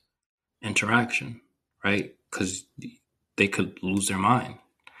dangerous interaction, right? Because they could lose their mind.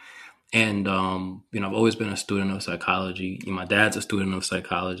 And, I've always been a student of psychology. My dad's a student of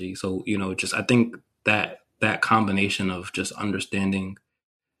psychology. So, just I think that combination of just understanding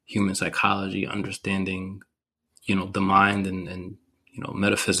human psychology, understanding, the mind and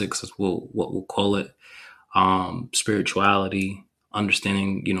metaphysics is what we'll call it, spirituality,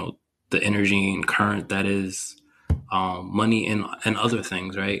 understanding, the energy and current that is money and other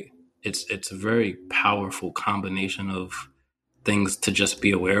things, right? It's a very powerful combination of things to just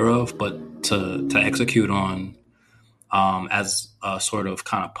be aware of, but to execute on as a sort of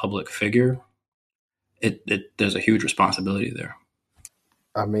kind of public figure, there's a huge responsibility there.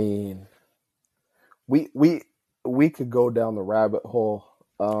 I mean, we could go down the rabbit hole.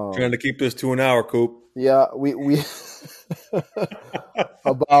 Trying to keep this to an hour, Coop. Yeah, we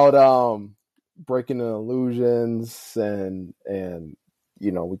about breaking the illusions and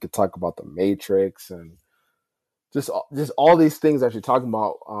we could talk about the Matrix and just all these things that you're talking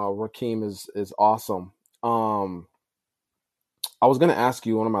about. Rakeem is awesome. I was gonna ask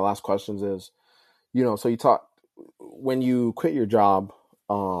you, one of my last questions is, so you talk when you quit your job,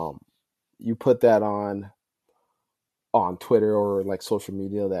 you put that on Twitter or like social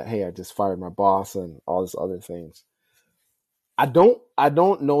media that, hey, I just fired my boss and all these other things. I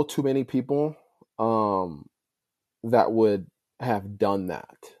don't know too many people that would have done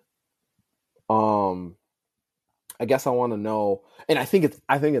that. I guess I want to know, and I think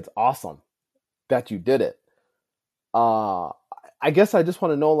it's awesome that you did it. I guess I just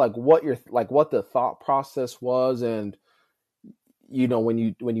want to know like what the thought process was, and when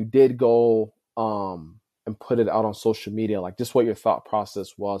you did go and put it out on social media, like just what your thought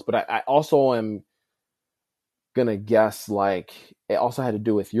process was. But I also am gonna guess like it also had to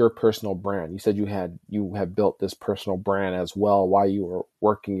do with your personal brand. You said you have built this personal brand as well while you were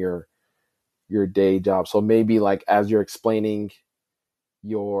working your day job. So maybe like as you're explaining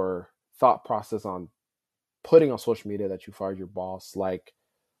your thought process on putting on social media that you fired your boss, like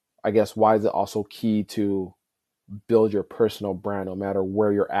I guess why is it also key to build your personal brand no matter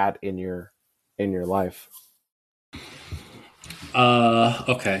where you're at in your life?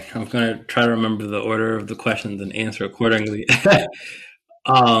 Okay. I'm going to try to remember the order of the questions and answer accordingly.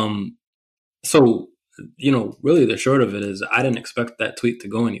 So, really the short of it is I didn't expect that tweet to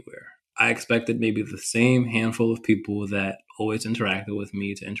go anywhere. I expected maybe the same handful of people that always interacted with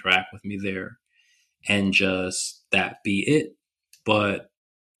me to interact with me there and just that be it. But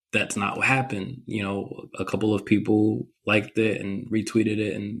that's not what happened. A couple of people liked it and retweeted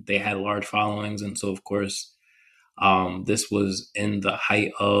it, and they had large followings. And so, of course, this was in the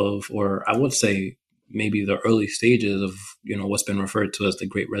height of, or I would say maybe the early stages of, what's been referred to as the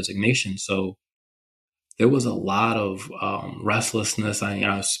Great Resignation. So there was a lot of restlessness.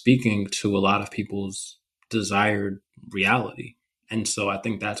 I was speaking to a lot of people's desired reality. And so I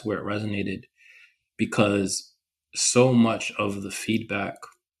think that's where it resonated, because so much of the feedback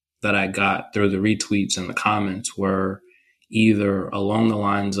that I got through the retweets and the comments were either along the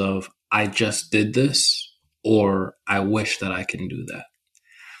lines of, I just did this, or I wish that I can do that.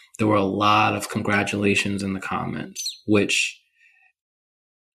 There were a lot of congratulations in the comments, which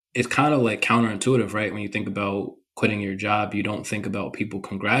is kind of like counterintuitive, right? When you think about quitting your job, you don't think about people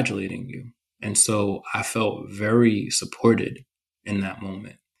congratulating you. And so I felt very supported in that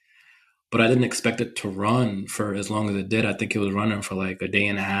moment. But I didn't expect it to run for as long as it did. I think it was running for like a day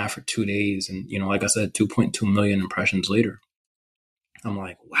and a half or 2 days. And, like I said, 2.2 million impressions later, I'm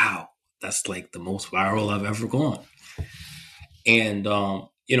like, wow, that's like the most viral I've ever gone. And,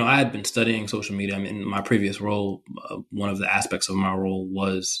 I had been studying social media. I mean, in my previous role, one of the aspects of my role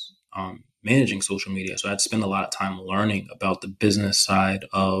was managing social media. So I'd spend a lot of time learning about the business side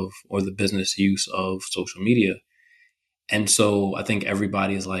of, or the business use of social media. And so I think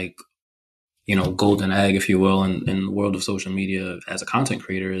everybody's like, golden egg, if you will, in the world of social media as a content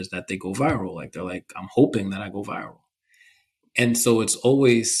creator is that they go viral. Like they're like, I'm hoping that I go viral. And so it's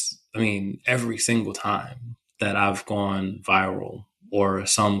always, every single time that I've gone viral or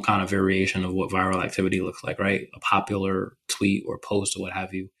some kind of variation of what viral activity looks like, right? A popular tweet or post or what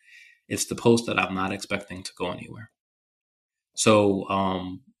have you. It's the post that I'm not expecting to go anywhere. So,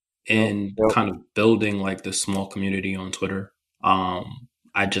 kind of building like this small community on Twitter,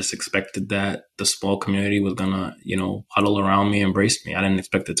 I just expected that the small community was gonna, huddle around me, embrace me. I didn't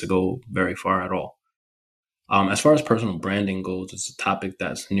expect it to go very far at all. As far as personal branding goes, it's a topic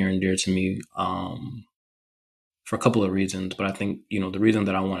that's near and dear to me for a couple of reasons. But I think, the reason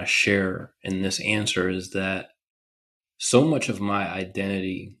that I want to share in this answer is that so much of my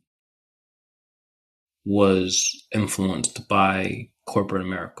identity was influenced by corporate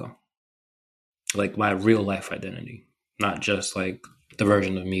America, like my real life identity, not just like the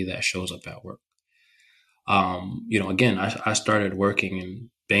version of me that shows up at work. Again, I started working in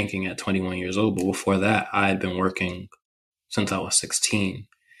banking at 21 years old, but before that, I had been working since I was 16.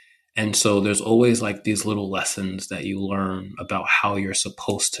 And so there's always like these little lessons that you learn about how you're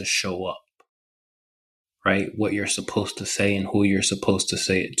supposed to show up, right? What you're supposed to say and who you're supposed to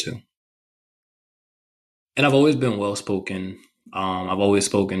say it to. And I've always been well-spoken. I've always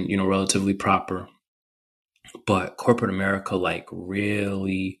spoken, relatively proper. But corporate America, like,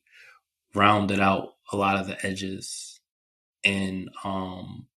 really rounded out a lot of the edges and,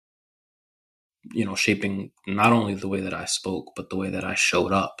 shaping not only the way that I spoke, but the way that I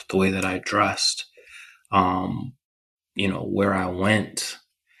showed up, the way that I dressed, where I went,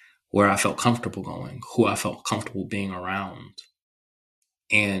 where I felt comfortable going, who I felt comfortable being around.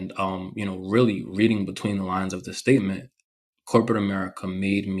 And, really reading between the lines of the statement, corporate America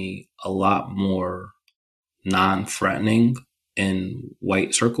made me a lot more non-threatening in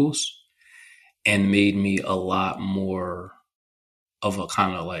white circles and made me a lot more of a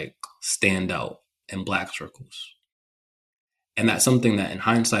kind of like standout in black circles. And that's something that in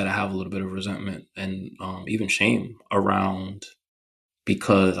hindsight, I have a little bit of resentment and even shame around,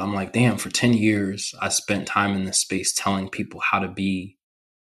 because I'm like, damn, for 10 years, I spent time in this space telling people how to be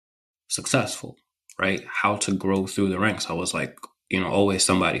successful, right? How to grow through the ranks. I was like, always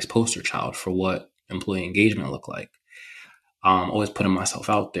somebody's poster child for what employee engagement looked like. Always putting myself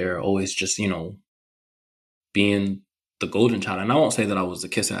out there, always just, being the golden child. And I won't say that I was the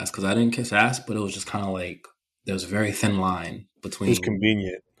kiss ass, because I didn't kiss ass, but it was just kind of like, there was a very thin line between. It was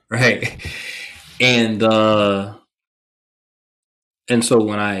convenient. Right. And so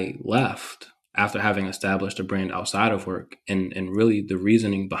when I left, after having established a brand outside of work, and really the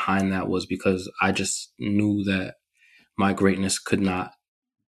reasoning behind that was because I just knew that my greatness could not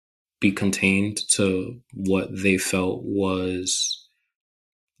be contained to what they felt was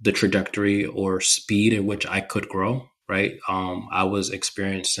the trajectory or speed at which I could grow, right? I was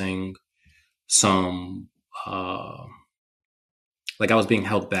experiencing some, like I was being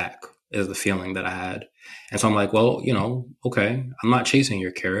held back is the feeling that I had. And so I'm like, well, okay, I'm not chasing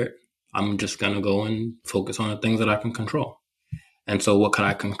your carrot. I'm just going to go and focus on the things that I can control. And so what can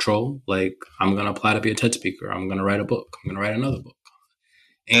I control? Like, I'm going to apply to be a TED speaker. I'm going to write a book. I'm going to write another book.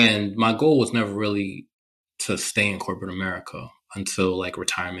 And my goal was never really to stay in corporate America until like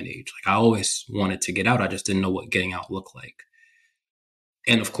retirement age. Like I always wanted to get out. I just didn't know what getting out looked like.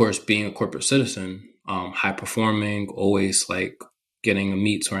 And of course, being a corporate citizen, high performing, always like getting a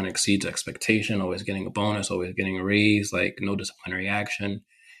meets or an exceeds expectation, always getting a bonus, always getting a raise, like no disciplinary action,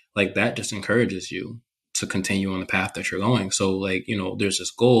 like that just encourages you to continue on the path that you're going. So like, there's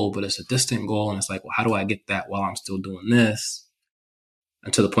this goal, but it's a distant goal. And it's like, well, how do I get that while I'm still doing this?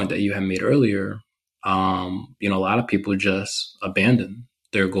 And to the point that you had made earlier, a lot of people just abandon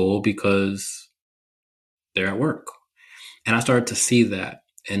their goal because they're at work. And I started to see that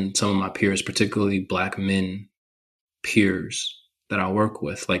in some of my peers, particularly Black men peers that I work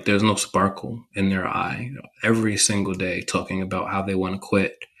with. Like there's no sparkle in their eye every single day talking about how they want to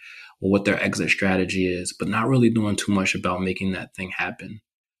quit or what their exit strategy is, but not really doing too much about making that thing happen.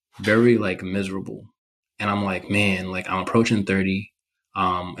 Very like miserable. And I'm like, man, like I'm approaching 30.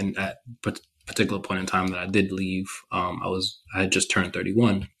 And at particular point in time that I did leave, I had just turned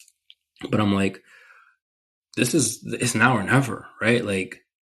 31, but I'm like, it's now or never, right? Like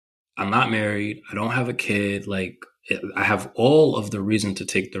I'm not married. I don't have a kid. Like I have all of the reason to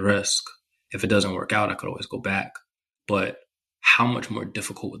take the risk. If it doesn't work out, I could always go back. But how much more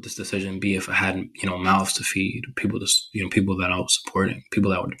difficult would this decision be if I hadn't, mouths to feed, people to, people that I was supporting,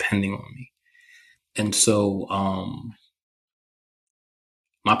 people that were depending on me. And so,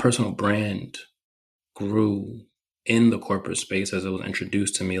 my personal brand grew in the corporate space as it was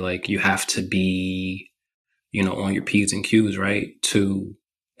introduced to me. Like you have to be, on your P's and Q's, right? To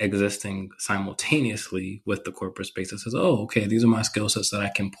existing simultaneously with the corporate space that says, oh, okay, these are my skill sets that I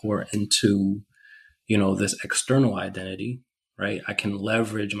can pour into, this external identity, right? I can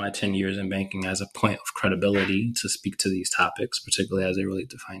leverage my 10 years in banking as a point of credibility to speak to these topics, particularly as they relate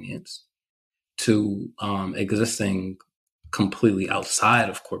to finance, to existing completely outside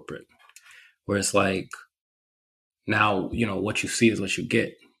of corporate, where it's like, Now, what you see is what you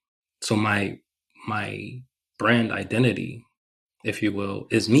get. So my brand identity, if you will,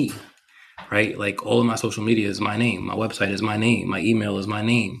 is me, right? Like all of my social media is my name. My website is my name. My email is my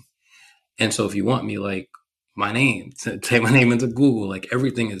name. And so if you want me, like my name, take my name into Google, like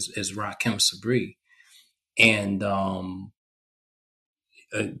everything is Rakim Sabri. And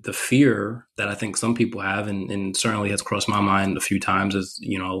the fear that I think some people have, and certainly has crossed my mind a few times, is,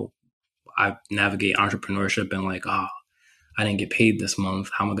 I navigate entrepreneurship and like, I didn't get paid this month.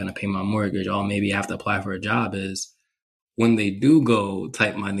 How am I going to pay my mortgage? Oh, maybe I have to apply for a job. Is when they do go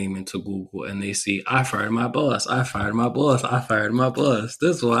type my name into Google and they see, I fired my boss, I fired my boss, I fired my boss,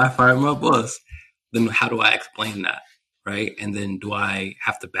 this is why I fired my boss. Then how do I explain that? Right. And then do I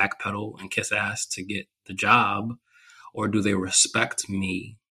have to backpedal and kiss ass to get the job? Or do they respect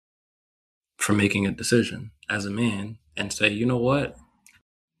me for making a decision as a man and say, you know what?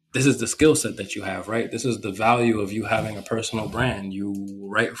 This is the skill set that you have, right? This is the value of you having a personal brand. You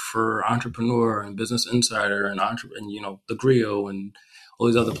write for Entrepreneur and Business Insider and the Grio and all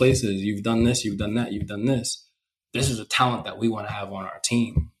these other places. You've done this, you've done that, you've done this. This is a talent that we want to have on our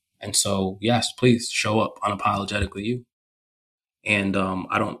team. And so, yes, please show up unapologetically you. And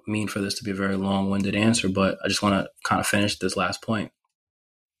I don't mean for this to be a very long-winded answer, but I just want to kind of finish this last point.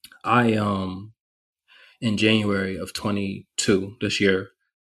 In January of 22 this year,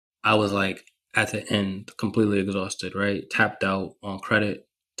 I was like at the end, completely exhausted, right? Tapped out on credit,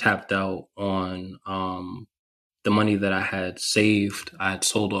 tapped out on the money that I had saved. I had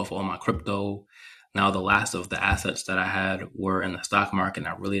sold off all my crypto. Now the last of the assets that I had were in the stock market, and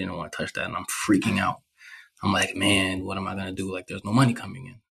I really didn't want to touch that. And I'm freaking out. I'm like, man, what am I going to do? Like, there's no money coming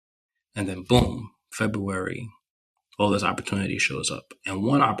in. And then boom, February, all this opportunity shows up. And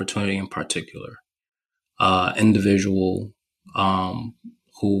one opportunity in particular, individual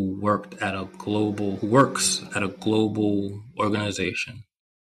who works at a global organization,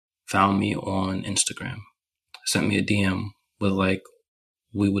 found me on Instagram, sent me a DM with like,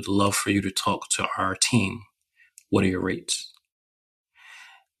 we would love for you to talk to our team. What are your rates?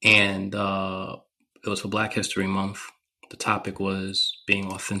 And it was for Black History Month. The topic was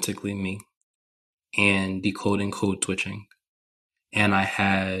being authentically me and decoding code switching. And I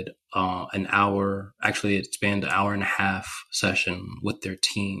had an hour, actually it spanned an hour and a half session with their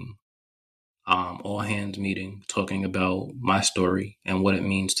team, all hands meeting, talking about my story and what it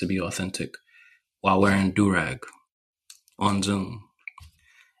means to be authentic while wearing durag on Zoom.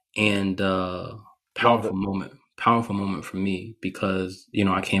 And powerful moment for me because,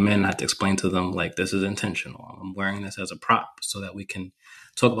 I came in, I had to explain to them, like, this is intentional. I'm wearing this as a prop so that we can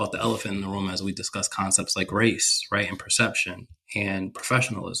talk about the elephant in the room as we discuss concepts like race, right, and perception and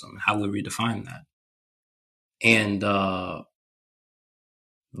professionalism, how we redefine that. And the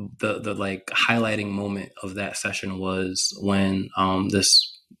like highlighting moment of that session was when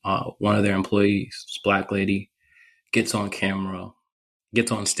this one of their employees, this Black lady, gets on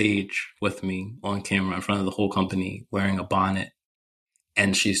stage with me on camera in front of the whole company wearing a bonnet.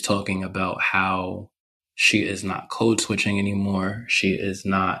 And she's talking about how she is not code switching anymore. She is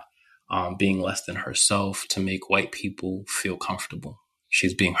not being less than herself to make white people feel comfortable.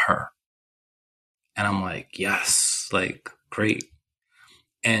 She's being her. And I'm like, yes, like, great.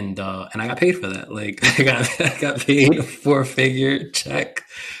 And I got paid for that. Like, I got paid a 4-figure check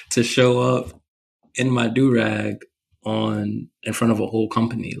to show up in my durag in front of a whole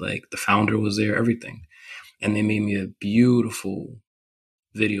company. Like, the founder was there, everything. And they made me a beautiful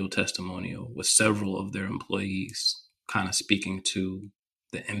video testimonial with several of their employees kind of speaking to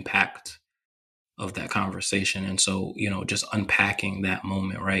the impact of that conversation. And so, just unpacking that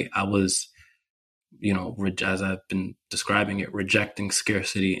moment, right? I was, as I've been describing it, rejecting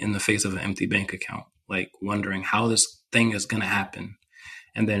scarcity in the face of an empty bank account, like wondering how this thing is going to happen.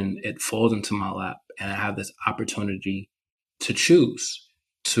 And then it falls into my lap and I have this opportunity to choose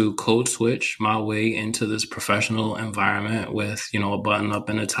to code switch my way into this professional environment with, a button up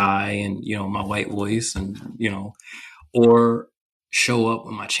and a tie and, my white voice and, or show up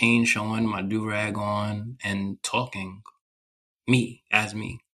with my chain showing, my do-rag on and talking me as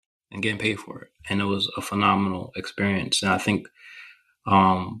me and getting paid for it. And it was a phenomenal experience. And I think,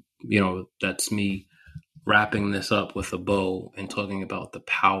 that's me wrapping this up with a bow and talking about the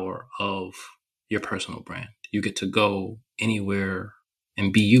power of your personal brand. You get to go anywhere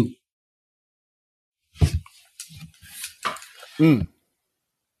and be you. That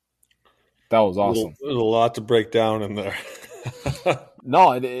was awesome. There's a lot to break down in there.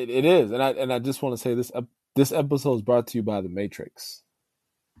 No, it is, and I just want to say this episode is brought to you by The Matrix.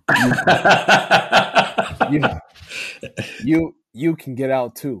 You can get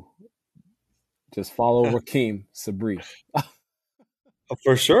out too. Just follow Rakeem Sabri.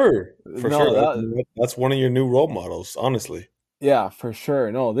 For sure. For No, sure. That's one of your new role models, honestly. yeah, for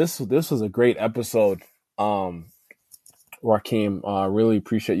sure. No, this was a great episode. Rakeem, really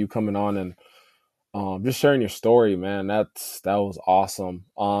appreciate you coming on and just sharing your story, man. That was awesome.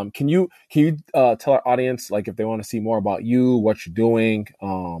 Can you tell our audience, like, if they want to see more about you, what you're doing,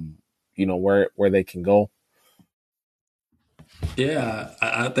 where they can go? Yeah,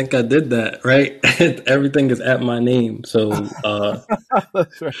 I think I did that, right? Everything is at my name. So,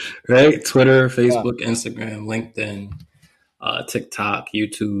 That's right. right? Twitter, Facebook, Instagram, LinkedIn, TikTok,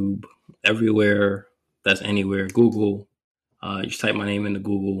 YouTube, everywhere that's anywhere. Google. You just type my name into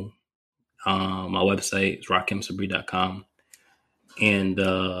Google. My website is rockimsabri.com. And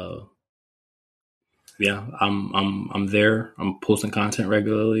yeah, I'm there. I'm posting content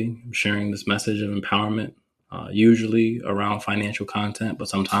regularly. I'm sharing this message of empowerment, usually around financial content, but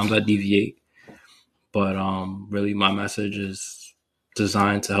sometimes I deviate. But really, my message is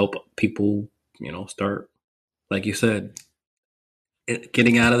designed to help people, start, like you said,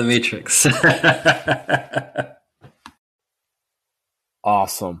 getting out of the matrix.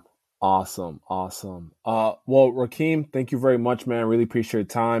 Awesome. Well, Rakeem, thank you very much, man. Really appreciate your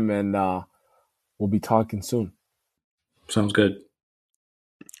time, and we'll be talking soon. Sounds good.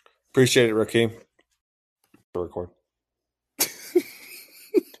 Appreciate it, Rakeem. Record.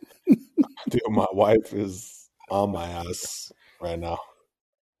 Dude, my wife is on my ass right now.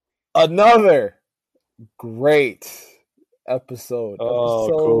 Another great episode.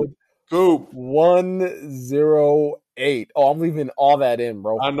 Oh, Coop 108. Oh, I'm leaving all that in,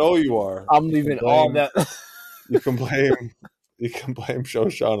 bro. I know you are. I'm leaving all that. You can blame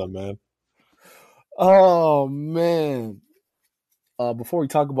Shoshana, man. Oh man. Before we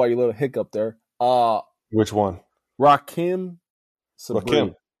talk about your little hiccup there, which one? Rakeem Sabri.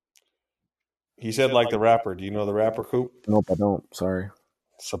 Rakeem. He said like the rapper. Do you know the rapper, Coop? Nope, I don't. Sorry.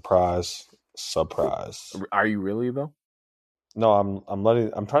 Surprise. Are you really though? No,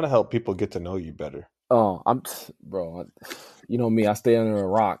 I'm trying to help people get to know you better. Oh, bro. You know me. I stay under a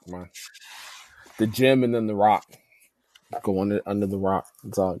rock, man. The gym and then the rock. Go under the rock.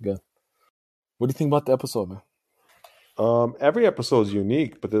 It's all good. What do you think about the episode, man? Every episode is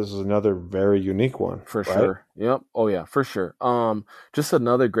unique, but this is another very unique one. For sure. Yep. Oh yeah, for sure. Just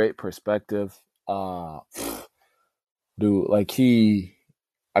another great perspective. Dude, like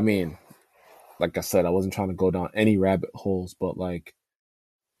like I said, I wasn't trying to go down any rabbit holes, but like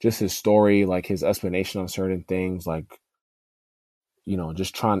just his story, like his explanation on certain things, like,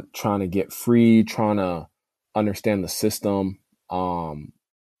 just trying to get free, trying to understand the system.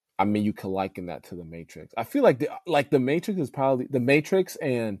 You could liken that to the Matrix. I feel like the Matrix is probably the Matrix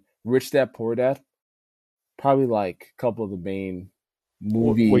and Rich Dad Poor Dad, probably like a couple of the main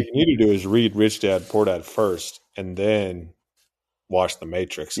movie. What you need to do is read Rich Dad Poor Dad first, and then watch the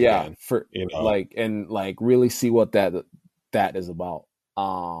Matrix. Yeah, again, like really see what that is about.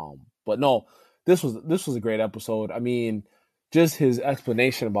 But no, this was a great episode. I mean, just his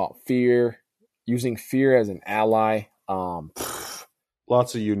explanation about fear, using fear as an ally.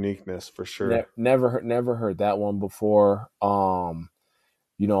 Lots of uniqueness for sure. Never heard that one before. The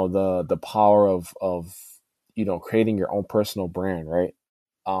power of creating your own personal brand, right?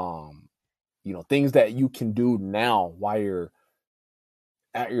 Things that you can do now while you're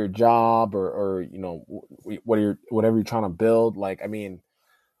at your job or whatever you're trying to build. Like, I mean,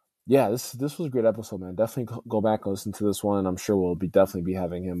 yeah, this was a great episode, man. Definitely go back and listen to this one, and I'm sure we'll definitely be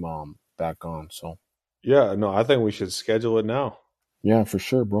having him back on. So yeah, no, I think we should schedule it now. Yeah, for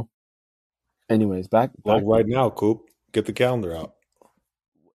sure, bro. Anyways, back right now, Coop. Get the calendar out.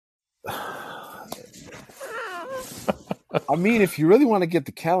 I mean, if you really want to get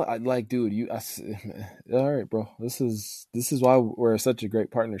the calendar, like, dude, all right, bro. This is why we're such a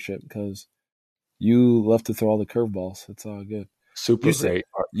great partnership, because you love to throw all the curveballs. It's all good. Super great.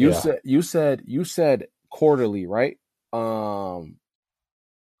 You said quarterly, right? So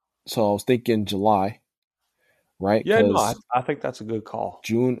I was thinking July. Right? Yeah, no, I think that's a good call.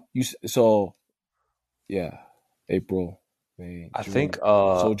 June, April, May. I June. think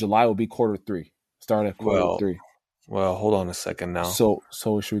so. July will be quarter 3. Start at quarter 3. Well, hold on a second now. So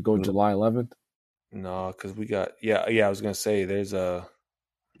should we go July 11th? No, because we got I was gonna say there's a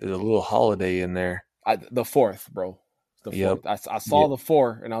little holiday in there. The 4th, bro. The 4th. Yep. I saw the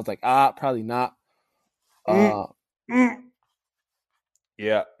 4, and I was like, probably not.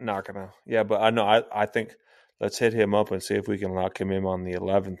 Yeah, not gonna. Yeah, but I know. I think let's hit him up and see if we can lock him in on the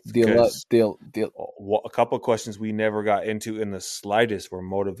 11th. A couple of questions we never got into in the slightest were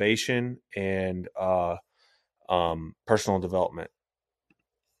motivation and personal development.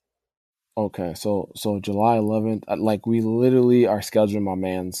 Okay, so July 11th, like we literally are scheduling my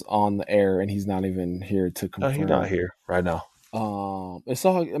man's on the air, and he's not even here to No, confirm. he's not here right now. It's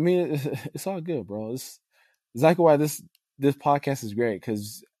all. I mean, it's all good, bro. It's exactly why this podcast is great,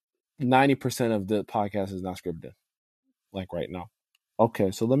 because 90% of the podcast is not scripted, like right now.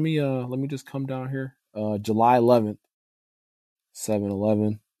 Okay, so let me just come down here. July 11th,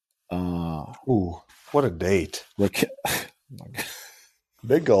 7-Eleven. Ooh, what a date! Oh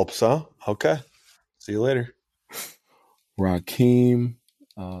Big gulps, huh? Okay. See you later. Rakim.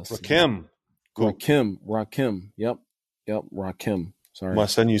 Rakim. Cool. Rakim. Yep, Rakim. Sorry. I'm gonna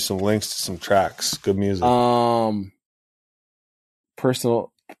send you some links to some tracks. Good music.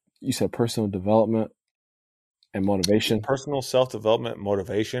 Personal. You said personal development and motivation. Personal self-development,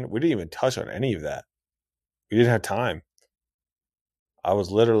 motivation. We didn't even touch on any of that. We didn't have time. I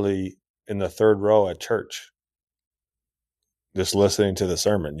was literally in the third row at church, just listening to the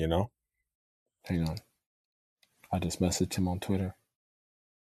sermon. You know. Hang on. I just messaged him on Twitter.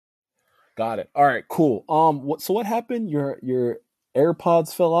 Got it. All right, cool. What happened? Your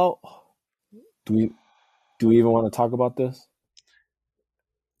AirPods fell out. Do we even want to talk about this?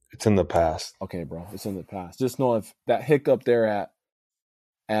 It's in the past. Okay, bro. It's in the past. Just know if that hiccup there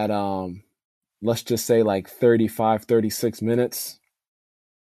at let's just say like 35, 36 minutes.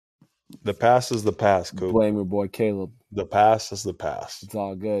 The past is the past, Coop. Blame your boy Caleb. The past is the past. It's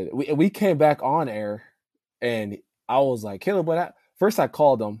all good. We came back on air, and I was like, Caleb, first I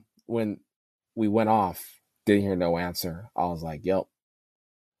called him when we went off. Didn't hear no answer. I was like, yep.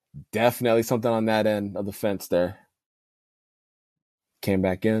 Definitely something on that end of the fence there. Came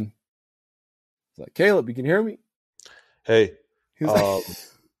back in. It's like, Caleb, you can hear me? Hey, like,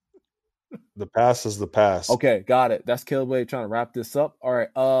 the past is the past. Okay, got it. That's Caleb Wade trying to wrap this up. All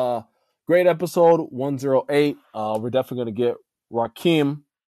right. Great episode 108. We're definitely gonna get Rakim.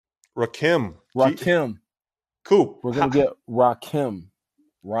 Coop. We're gonna get Rakim.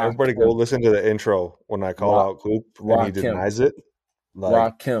 Everybody go listen to the intro when I call out Coop and he denies it.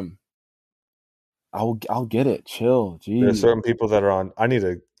 Like, Rakim. I'll get it. Chill. Jeez. There's certain people that are on. I need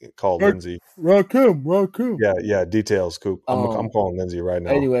to call Lindsay. Rakim. Yeah. Details, Coop. I'm calling Lindsay right now.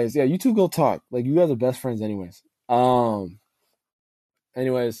 Anyways, yeah, you two go talk. Like, you guys are best friends, anyways.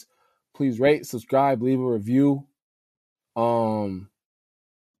 Anyways, please rate, subscribe, leave a review. Yeah,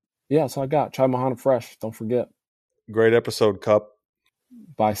 that's all I got. Try Mahana Fresh. Don't forget. Great episode, Cup.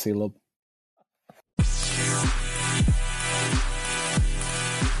 Bye, Caleb.